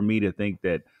hard for me to think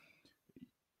that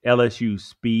LSU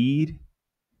speed,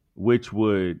 which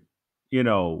would,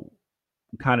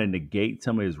 kind of negate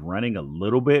some of his running a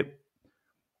little bit,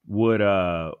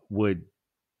 I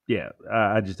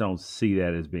just don't see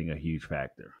that as being a huge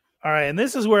factor. All right, and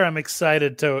this is where I'm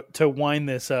excited to wind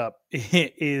this up,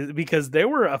 is because there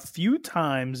were a few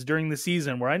times during the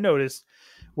season where I noticed,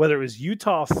 whether it was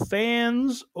Utah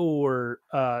fans or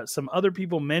some other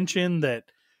people mentioned that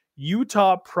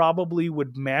Utah probably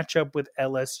would match up with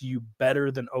LSU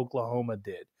better than Oklahoma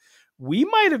did. We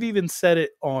might have even said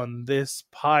it on this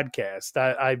podcast.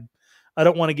 I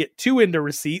don't want to get too into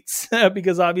receipts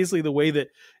because obviously the way that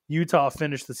Utah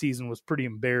finished the season was pretty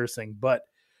embarrassing. But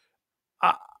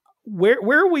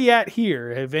where are we at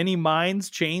here? Have any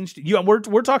minds changed?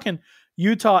 We're talking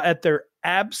Utah at their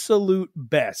absolute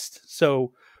best.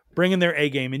 So bringing their A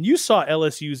game, and you saw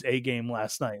LSU's A game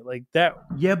last night, like that.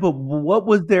 Yeah, but what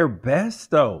was their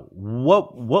best though?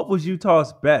 What was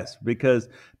Utah's best? Because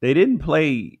they didn't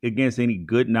play against any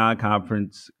good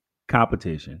non-conference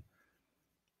competition,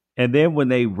 and then when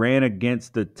they ran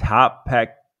against the top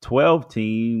Pac-12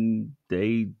 team,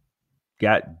 they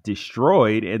got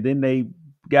destroyed, and then they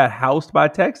got housed by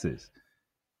Texas.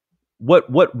 What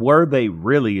were they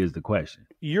really is the question.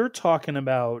 You're talking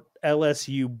about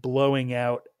LSU blowing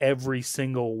out every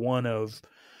single one of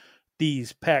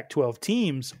these Pac-12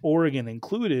 teams, Oregon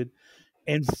included.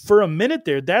 And for a minute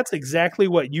there, that's exactly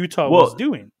what Utah was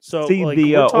doing. So see,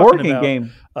 the Oregon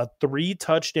game, a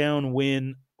 3-touchdown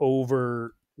win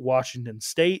over Washington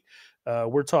State.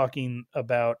 We're talking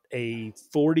about a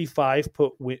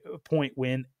 45-point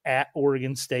win at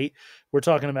Oregon State. We're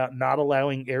talking about not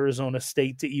allowing Arizona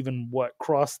State to even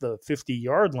cross the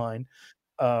 50-yard line.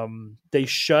 They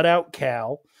shut out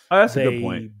Cal. Oh, that's a good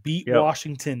point. They beat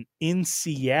Washington in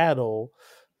Seattle.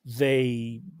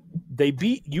 They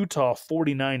beat Utah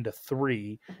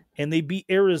 49-3, and they beat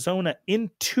Arizona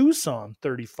in Tucson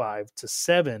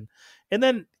 35-7, and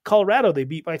then Colorado they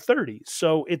beat by 30.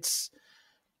 So it's,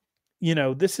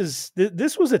 this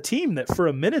was a team that for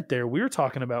a minute there we were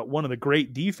talking about one of the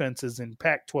great defenses in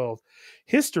Pac-12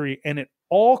 history, and it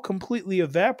all completely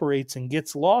evaporates and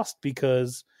gets lost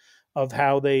because of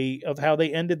how they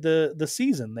ended the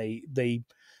season. They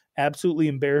absolutely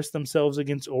embarrassed themselves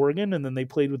against Oregon, and then they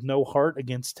played with no heart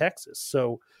against Texas.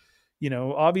 So,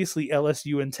 obviously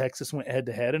LSU and Texas went head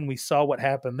to head, and we saw what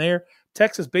happened there.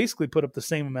 Texas basically put up the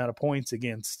same amount of points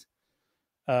against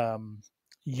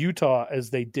Utah as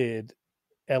they did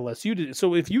LSU did.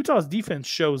 So if Utah's defense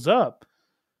shows up,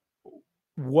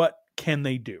 what can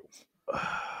they do?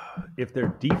 If their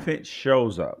defense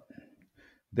shows up,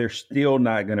 they're still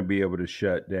not going to be able to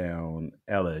shut down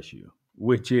LSU,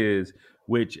 which I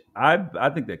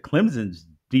think that Clemson's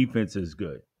defense is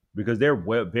good because they're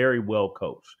very well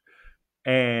coached.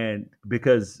 And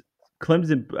because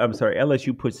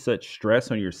LSU puts such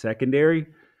stress on your secondary,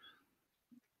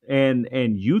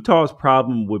 and Utah's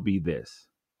problem would be this.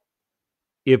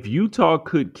 If Utah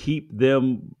could keep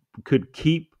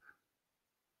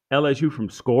LSU from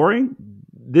scoring,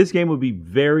 this game would be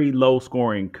very low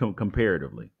scoring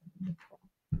comparatively.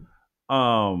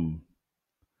 But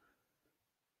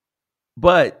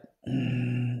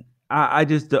I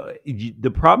just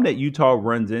the problem that Utah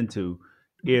runs into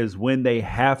is when they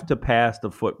have to pass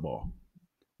the football,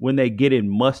 when they get in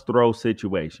must-throw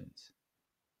situations.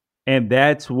 And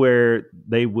that's where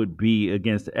they would be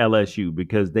against LSU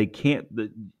because they can't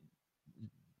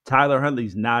Tyler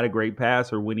Huntley's not a great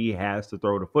passer when he has to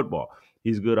throw the football.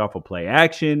 He's good off of play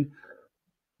action,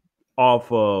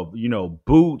 off of,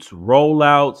 boots,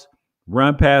 rollouts,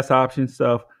 run pass option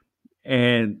stuff.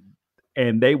 And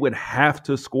they would have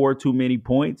to score too many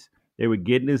points. They would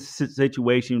get in this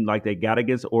situation like they got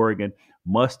against Oregon,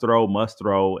 must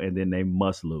throw, and then they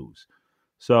must lose.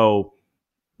 So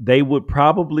they would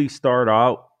probably start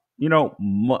out,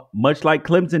 much like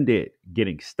Clemson did,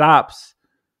 getting stops,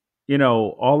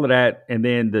 all of that. And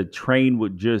then the train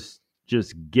would just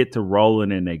get to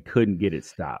rolling and they couldn't get it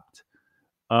stopped.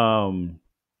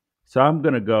 So I'm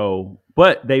going to go,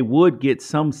 but they would get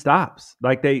some stops.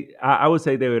 Like I would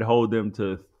say they would hold them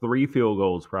to 3 field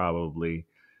goals probably,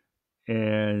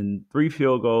 and 3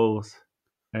 field goals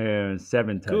and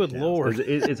 7 touchdowns. Good Lord.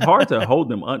 It's hard to hold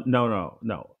them. No,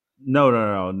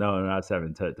 not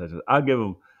 7 touchdowns. I'll give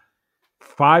them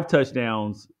 5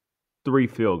 touchdowns, 3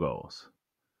 field goals.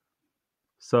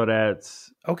 So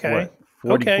that's okay.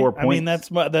 44 points. I mean,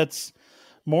 that's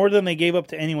more than they gave up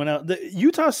to anyone else.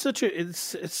 Utah's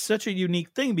it's such a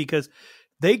unique thing because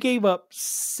they gave up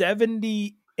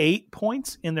 78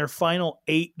 points in their final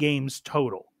 8 games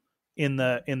total in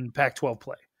Pac-12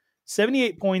 play.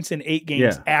 78 points in 8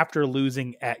 games after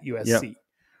losing at USC.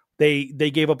 Yeah. They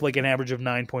gave up like an average of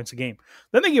 9 points a game.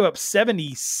 Then they gave up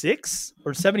 76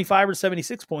 or 75 or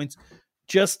 76 points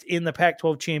just in the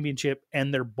Pac-12 championship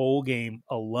and their bowl game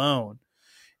alone.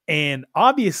 And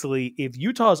obviously, if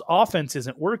Utah's offense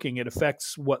isn't working, it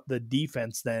affects what the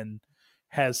defense then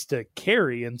has to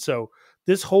carry. And so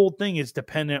this whole thing is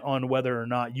dependent on whether or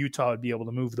not Utah would be able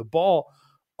to move the ball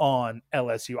on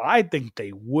LSU. I think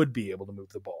they would be able to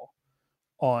move the ball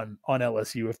on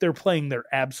LSU. If they're playing their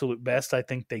absolute best, I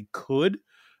think they could.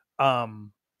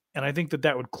 And I think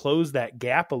that would close that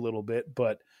gap a little bit,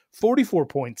 but 44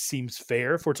 points seems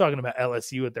fair if we're talking about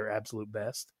LSU at their absolute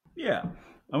best. Yeah.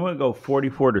 I'm going to go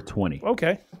 44-20.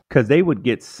 Okay. Because they would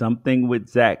get something with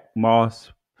Zach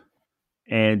Moss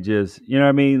and just, you know what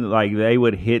I mean? Like they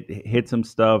would hit some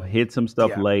stuff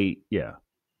late. Yeah.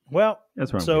 Well,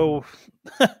 that's right. So,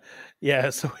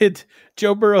 so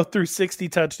Joe Burrow threw 60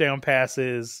 touchdown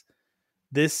passes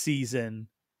this season.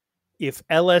 If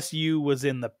LSU was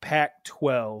in the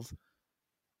Pac-12,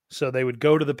 so they would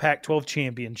go to the Pac-12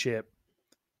 championship,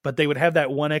 but they would have that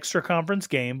one extra conference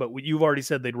game, but you've already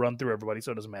said they'd run through everybody,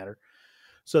 so it doesn't matter.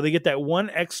 So they get that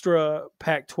one extra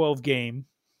Pac-12 game,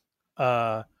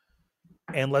 and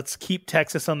let's keep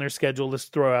Texas on their schedule. Let's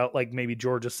throw out like maybe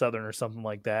Georgia Southern or something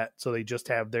like that. So they just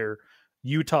have their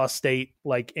Utah State,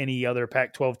 like any other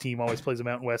Pac-12 team, always plays a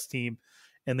Mountain West team.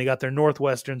 And they got their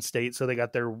Northwestern State, so they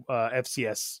got their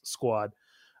FCS squad.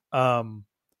 And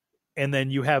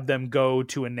then you have them go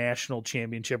to a national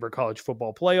championship or college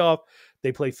football playoff.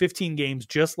 They play 15 games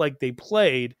just like they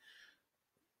played.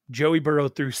 Joey Burrow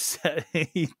threw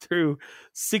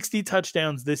 60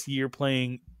 touchdowns this year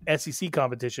playing SEC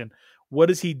competition. What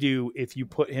does he do if you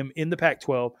put him in the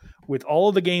Pac-12 with all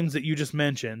of the games that you just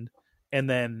mentioned and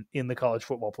then in the college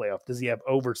football playoff? Does he have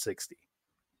over 60?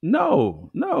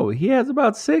 No, he has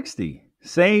about 60.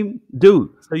 Same dude.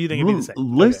 So you think it'd be the same?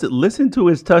 Listen to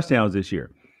his touchdowns this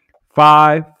year.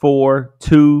 5, 4,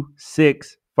 2,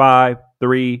 6, 5,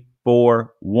 3,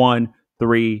 4, 1,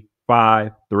 3,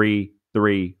 5, 3,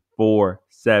 3, 4,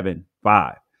 7,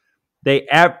 5.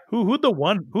 Who'd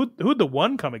the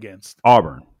one come against?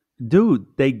 Auburn. Dude,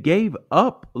 they gave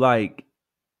up like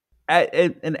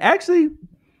and actually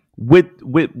with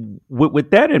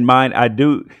that in mind, I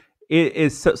do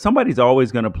somebody's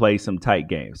always going to play some tight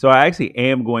games. So I actually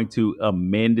am going to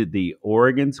amend the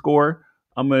Oregon score.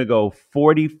 I'm going to go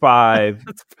 45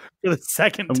 for the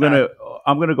second time.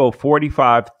 I'm going to go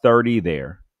 45-30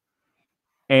 there.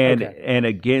 And and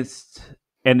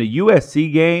the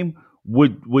USC game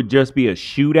would just be a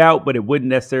shootout, but it wouldn't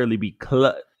necessarily be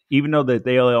even though that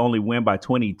they only win by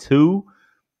 22.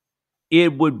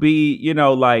 It would be,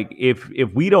 like if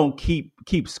we don't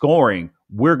keep scoring,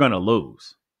 we're going to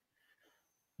lose.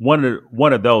 One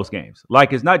of those games.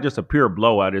 Like it's not just a pure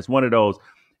blowout. It's one of those,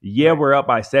 we're up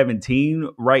by 17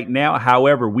 right now.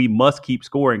 However, we must keep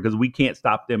scoring because we can't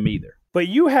stop them either. But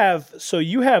you have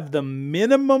the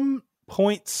minimum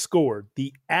points scored,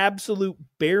 the absolute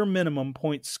bare minimum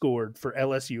points scored for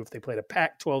LSU if they played a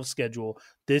Pac-12 schedule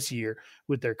this year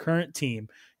with their current team.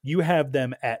 You have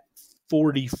them at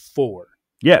 44.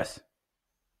 Yes.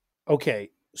 Okay.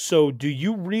 So do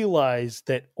you realize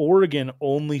that Oregon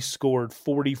only scored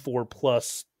 44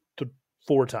 plus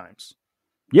 4 times?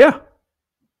 Yeah,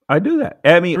 I do that.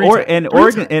 I mean,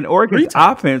 Oregon's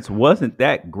offense wasn't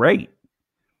that great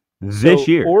this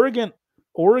year. Oregon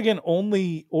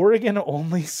only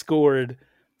scored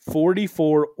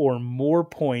 44 or more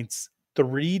points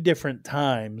 3 different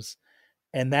times,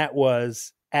 and that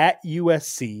was at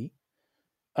USC.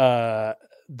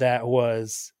 That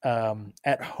was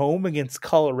at home against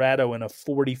Colorado in a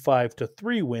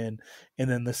 45-3 win, and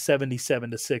then the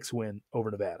 77-6 win over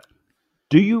Nevada.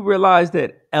 Do you realize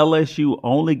that LSU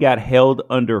only got held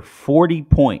under 40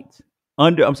 points?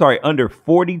 Under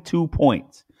 42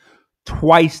 points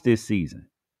twice this season.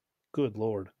 Good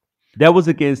Lord. That was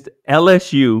against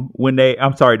LSU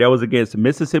that was against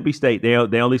Mississippi State. They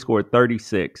only scored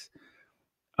 36.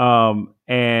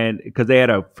 And because they had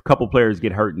a couple players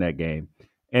get hurt in that game.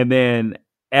 And then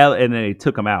they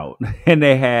took them out, and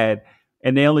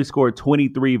they only scored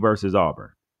 23 versus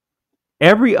Auburn.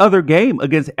 Every other game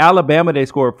against Alabama, they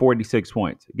scored 46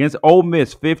 points. Against Ole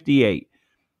Miss, 58.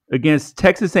 Against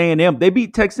Texas A&M, they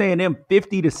beat Texas A&M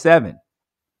 50-7.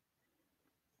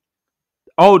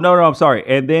 Oh no, I'm sorry.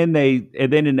 And then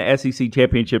in the SEC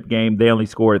championship game, they only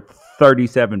scored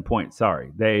 37 points.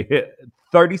 Sorry, they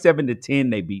 37-10.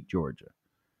 They beat Georgia.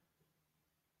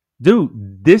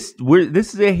 Dude, this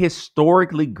is a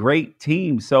historically great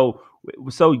team. So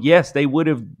yes, they would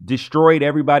have destroyed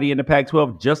everybody in the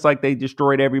Pac-12 just like they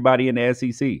destroyed everybody in the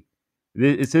SEC.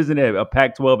 This isn't a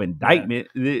Pac-12 indictment.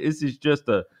 Yeah.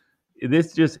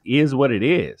 This just is what it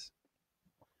is.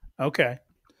 Okay.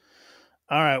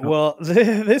 All right. Well,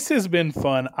 this has been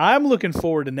fun. I'm looking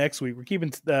forward to next week. We're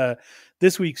keeping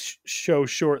this week's show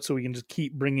short so we can just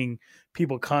keep bringing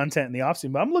people content in the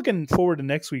offseason. But I'm looking forward to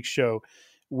next week's show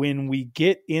when we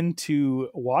get into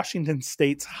Washington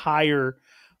State's hire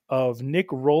of Nick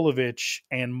Rolovich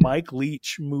and Mike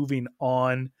Leach moving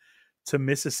on to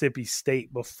Mississippi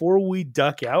State. Before we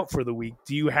duck out for the week,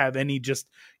 do you have any just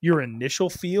your initial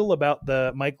feel about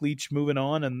the Mike Leach moving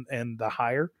on and the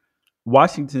hire?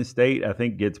 Washington State, I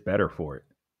think, gets better for it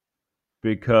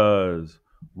because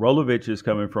Rolovich is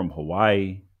coming from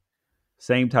Hawaii.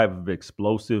 Same type of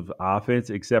explosive offense,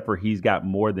 except for he's got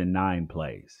more than 9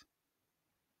 plays.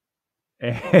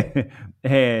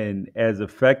 And as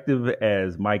effective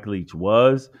as Mike Leach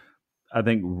was, I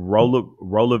think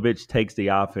Rolovich takes the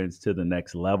offense to the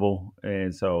next level,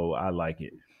 and so I like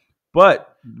it.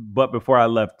 But before I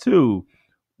left too,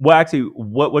 well, actually,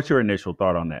 what's your initial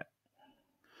thought on that?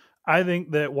 I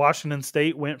think that Washington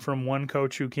State went from one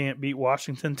coach who can't beat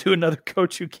Washington to another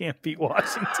coach who can't beat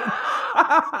Washington.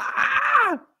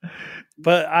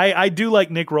 But I do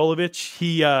like Nick Rolovich.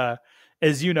 He,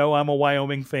 as you know, I'm a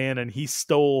Wyoming fan, and he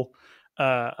stole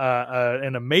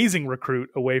an amazing recruit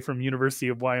away from University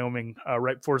of Wyoming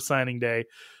right before signing day,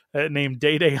 named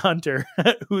Day Hunter,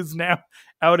 who's now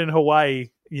out in Hawaii,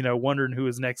 wondering who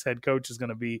his next head coach is going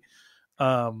to be.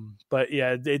 But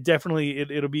yeah, it definitely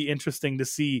it'll be interesting to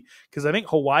see, because I think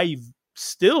Hawaii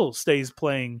still stays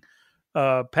playing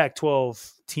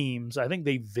Pac-12 teams. I think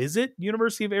they visit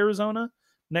University of Arizona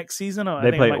next season.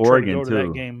 They play Oregon too.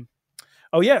 That game.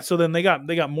 Oh yeah, so then they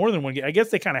got more than one game. I guess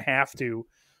they kind of have to,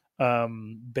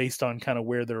 based on kind of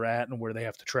where they're at and where they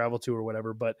have to travel to or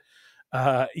whatever. But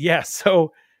yeah,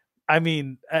 so I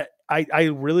mean, I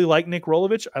really like Nick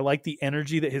Rolovich. I like the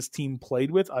energy that his team played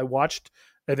with.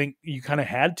 I think you kind of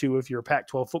had to if you're a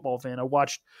Pac-12 football fan. I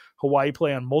watched Hawaii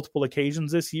play on multiple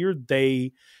occasions this year.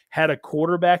 They had a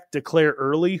quarterback declare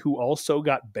early who also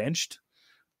got benched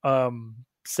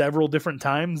several different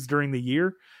times during the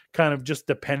year, kind of just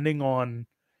depending on,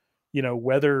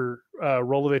 whether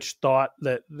Rolovich thought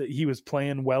that he was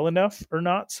playing well enough or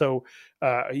not. So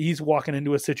he's walking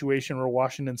into a situation where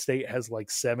Washington State has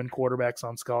like 7 quarterbacks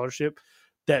on scholarship.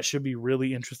 That should be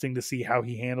really interesting to see how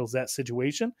he handles that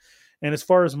situation. And as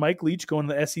far as Mike Leach going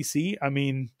to the SEC, I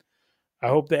mean, I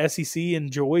hope the SEC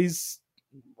enjoys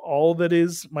all that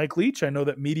is Mike Leach. I know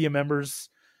that media members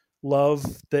love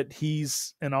that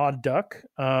he's an odd duck.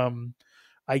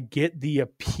 I get the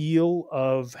appeal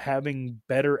of having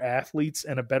better athletes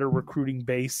and a better recruiting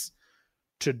base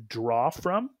to draw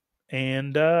from.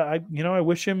 And I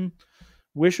wish him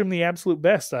the absolute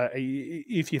best.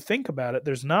 If you think about it,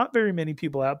 there's not very many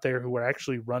people out there who are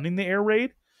actually running the air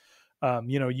raid.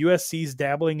 USC's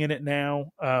dabbling in it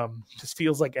now. Just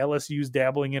feels like LSU's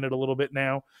dabbling in it a little bit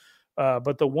now.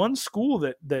 But the one school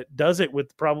that does it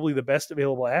with probably the best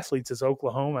available athletes is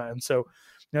Oklahoma. And so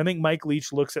I think Mike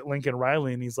Leach looks at Lincoln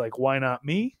Riley and he's like, why not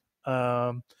me?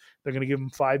 They're going to give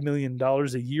him $5 million a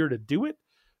year to do it.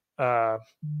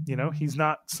 He's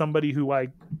not somebody who I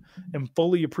am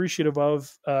fully appreciative of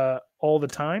all the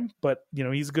time, but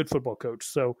he's a good football coach.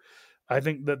 So I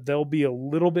think that they'll be a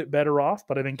little bit better off,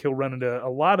 but I think he'll run into a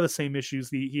lot of the same issues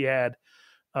he had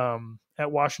at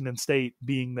Washington State,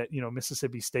 being that,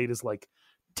 Mississippi State is like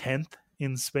 10th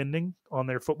in spending on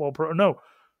their football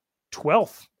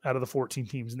 12th out of the 14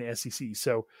 teams in the SEC.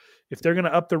 So if they're going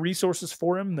to up the resources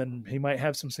for him, then he might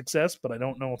have some success, but I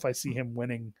don't know if I see him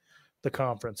winning the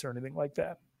conference or anything like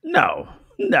that. No,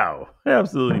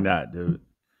 absolutely not, dude.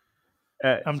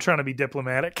 I'm trying to be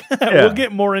diplomatic. We'll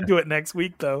get more into it next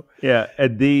week, though. Yeah.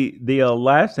 The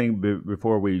last thing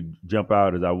before we jump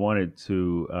out is I wanted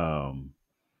to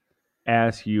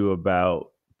ask you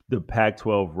about the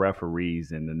Pac-12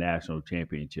 referees in the national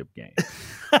championship game,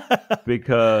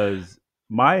 because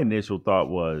my initial thought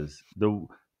was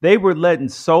they were letting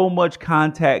so much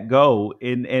contact go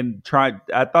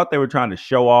I thought they were trying to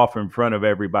show off in front of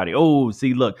everybody. Oh,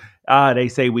 see, look, they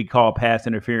say we call pass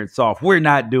interference soft. We're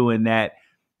not doing that.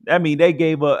 I mean, they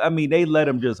let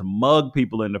them just mug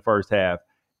people in the first half.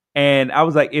 And I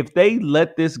was like, if they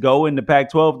let this go in the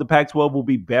Pac-12 will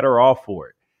be better off for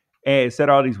it. And set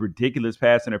all these ridiculous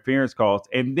pass interference calls.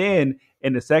 And then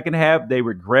in the second half, they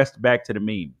regressed back to the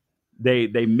mean. They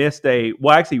missed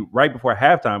actually right before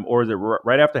halftime, or is it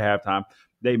right after halftime?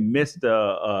 They missed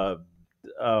the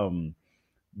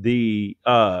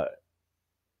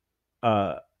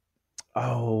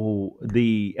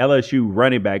LSU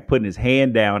running back putting his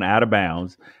hand down out of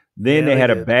bounds. Then they had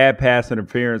a bad pass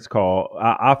interference call,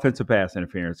 offensive pass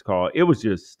interference call. It was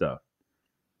just stuff.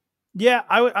 Yeah,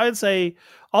 I would say,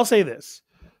 I'll say this.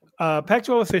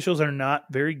 Pac-12 officials are not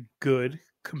very good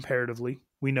comparatively.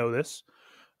 We know this.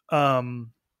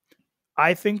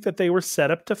 I think that they were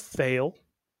set up to fail.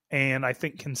 And I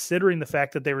think, considering the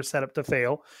fact that they were set up to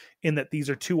fail, in that these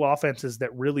are two offenses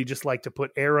that really just like to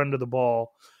put air under the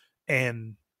ball,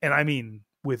 and I mean,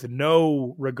 with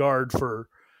no regard for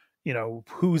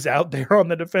who's out there on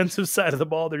the defensive side of the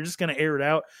ball. They're just going to air it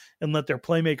out and let their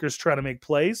playmakers try to make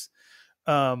plays.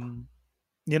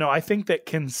 I think that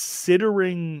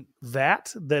considering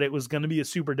that it was going to be a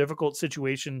super difficult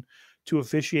situation to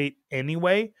officiate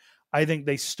anyway, I think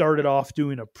they started off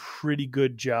doing a pretty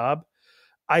good job.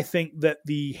 I think that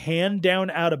the hand down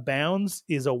out of bounds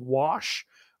is a wash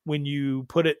when you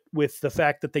put it with the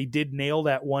fact that they did nail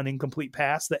that one incomplete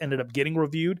pass that ended up getting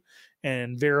reviewed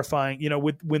and verifying,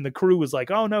 when the crew was like,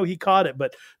 oh no, he caught it,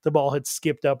 but the ball had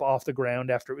skipped up off the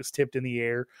ground after it was tipped in the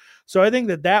air. So I think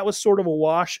that was sort of a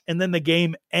wash. And then the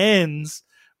game ends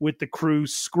with the crew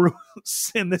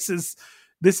screws. And this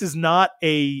is not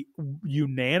a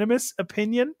unanimous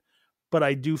opinion, but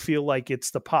I do feel like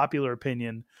it's the popular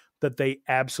opinion that they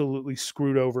absolutely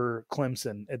screwed over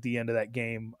Clemson at the end of that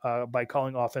game by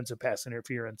calling offensive pass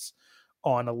interference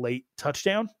on a late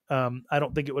touchdown. I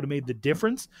don't think it would have made the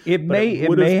difference. It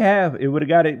would have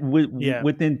got it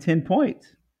within 10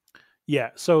 points. Yeah.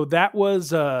 So that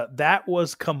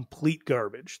was complete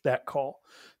garbage. That call,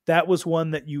 that was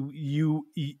one that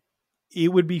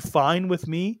it would be fine with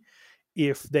me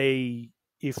if they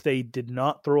did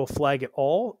not throw a flag at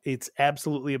all. It's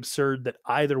absolutely absurd that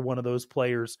either one of those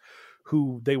players,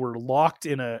 who they were locked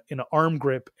in an arm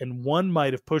grip, and one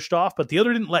might have pushed off, but the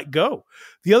other didn't let go.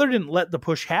 The other didn't let the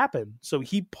push happen. So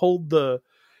he pulled the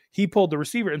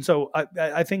receiver. And so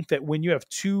I think that when you have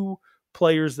two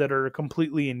players that are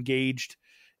completely engaged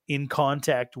in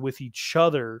contact with each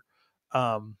other,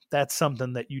 that's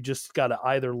something that you just got to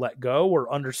either let go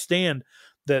or understand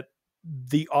that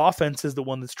the offense is the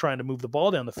one that's trying to move the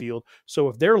ball down the field. So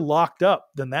if they're locked up,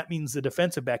 then that means the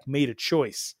defensive back made a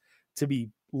choice to be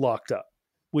locked up,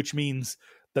 which means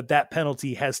that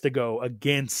penalty has to go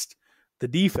against the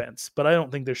defense. But I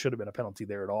don't think there should have been a penalty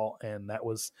there at all. And that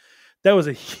was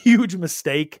a huge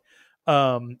mistake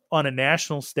on a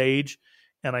national stage.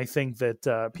 And I think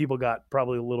that people got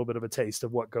probably a little bit of a taste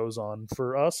of what goes on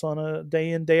for us on a day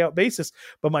in, day out basis.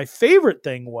 But my favorite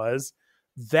thing was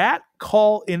that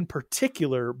call in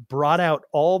particular brought out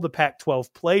all the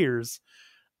Pac-12 players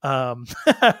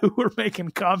who were making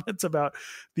comments about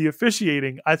the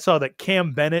officiating. I saw that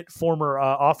Cam Bennett, former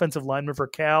offensive lineman for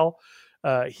Cal,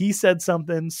 he said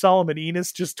something. Solomon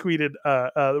Enos just tweeted,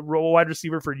 wide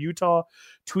receiver for Utah,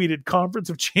 tweeted Conference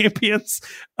of Champions.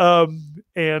 And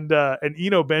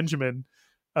Eno Benjamin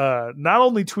not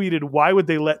only tweeted, why would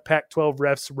they let Pac-12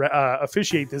 refs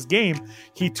officiate this game?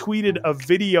 He tweeted a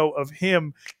video of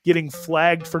him getting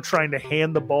flagged for trying to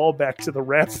hand the ball back to the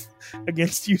ref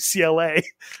against UCLA,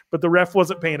 but the ref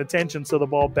wasn't paying attention, so the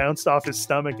ball bounced off his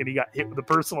stomach and he got hit with a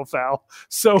personal foul.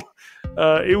 So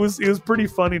it was pretty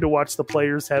funny to watch the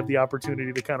players have the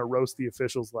opportunity to kind of roast the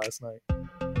officials last night.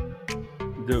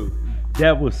 Dude,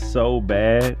 that was so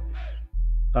bad.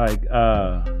 Like,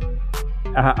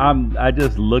 I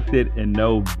just looked at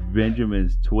Eno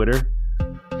Benjamin's Twitter,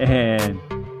 and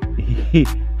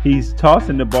he's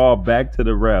tossing the ball back to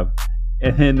the ref,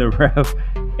 and then the ref,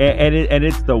 and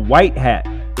it's the white hat.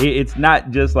 It's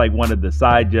not just like one of the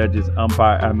side judges, or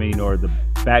the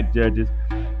back judges.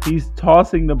 He's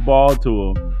tossing the ball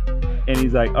to him, and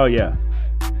he's like, "Oh yeah."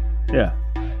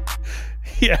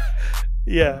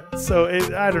 Yeah. So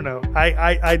I don't know.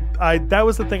 I that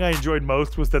was the thing I enjoyed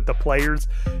most, was that the players,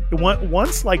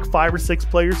 once like 5 or 6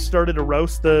 players started to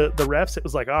roast the refs, it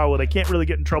was like, oh, well, they can't really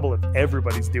get in trouble if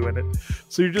everybody's doing it.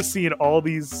 So you're just seeing all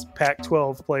these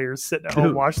Pac-12 players sitting at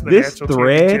home watching the national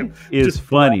championship. This thread is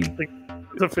funny.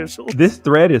 Officials. This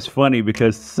thread is funny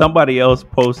because somebody else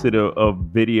posted a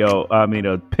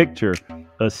picture,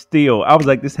 a still. I was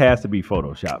like, this has to be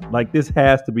Photoshopped. Like, this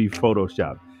has to be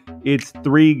Photoshopped. It's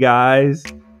 3 guys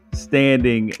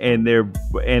standing and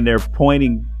they're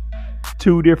pointing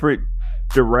 2 different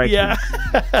directions. Yeah.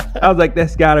 I was like,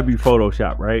 that's got to be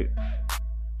Photoshop, right?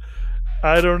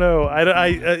 I don't know.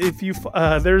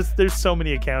 There's so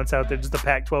many accounts out there, just the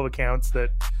Pac-12 accounts that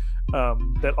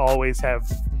always have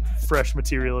fresh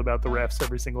material about the refs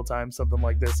every single time something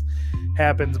like this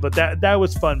happens. But that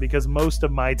was fun because most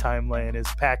of my timeline is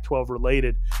Pac-12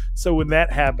 related. So when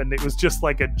that happened, it was just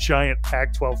like a giant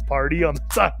Pac-12 party on the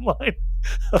timeline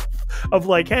of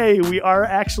like, hey, we are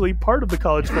actually part of the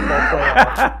college football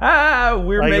playoff.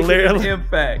 We're like, making an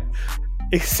impact.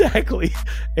 Exactly.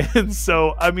 And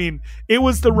so, I mean, it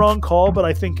was the wrong call, but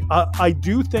I think I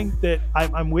do think that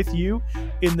I'm with you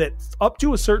in that up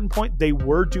to a certain point, they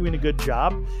were doing a good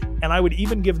job. And I would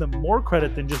even give them more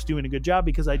credit than just doing a good job,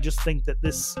 because I just think that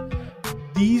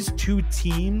these 2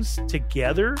 teams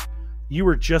together, you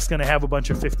were just going to have a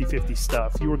bunch of 50-50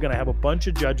 stuff. You were going to have a bunch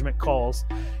of judgment calls.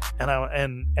 And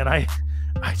I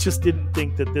just didn't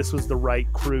think that this was the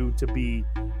right crew to be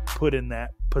put in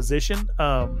that position.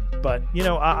 But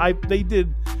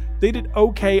they did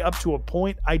okay up to a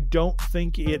point. I don't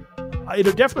think it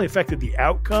definitely affected the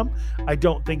outcome. I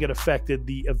don't think it affected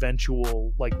the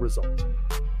eventual result,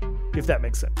 if that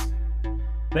makes sense.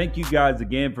 Thank you guys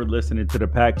again for listening to the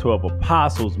Pac-12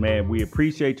 Apostles, man. We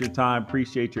appreciate your time,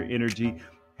 appreciate your energy.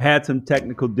 Had some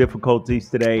technical difficulties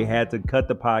today, had to cut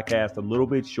the podcast a little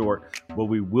bit short, but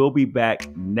we will be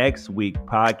back next week.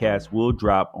 Podcast will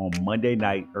drop on Monday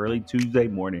night, early Tuesday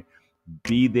morning.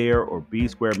 Be there or be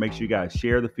square. Make sure you guys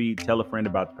share the feed, tell a friend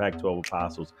about the Pac-12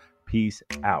 Apostles. Peace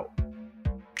out.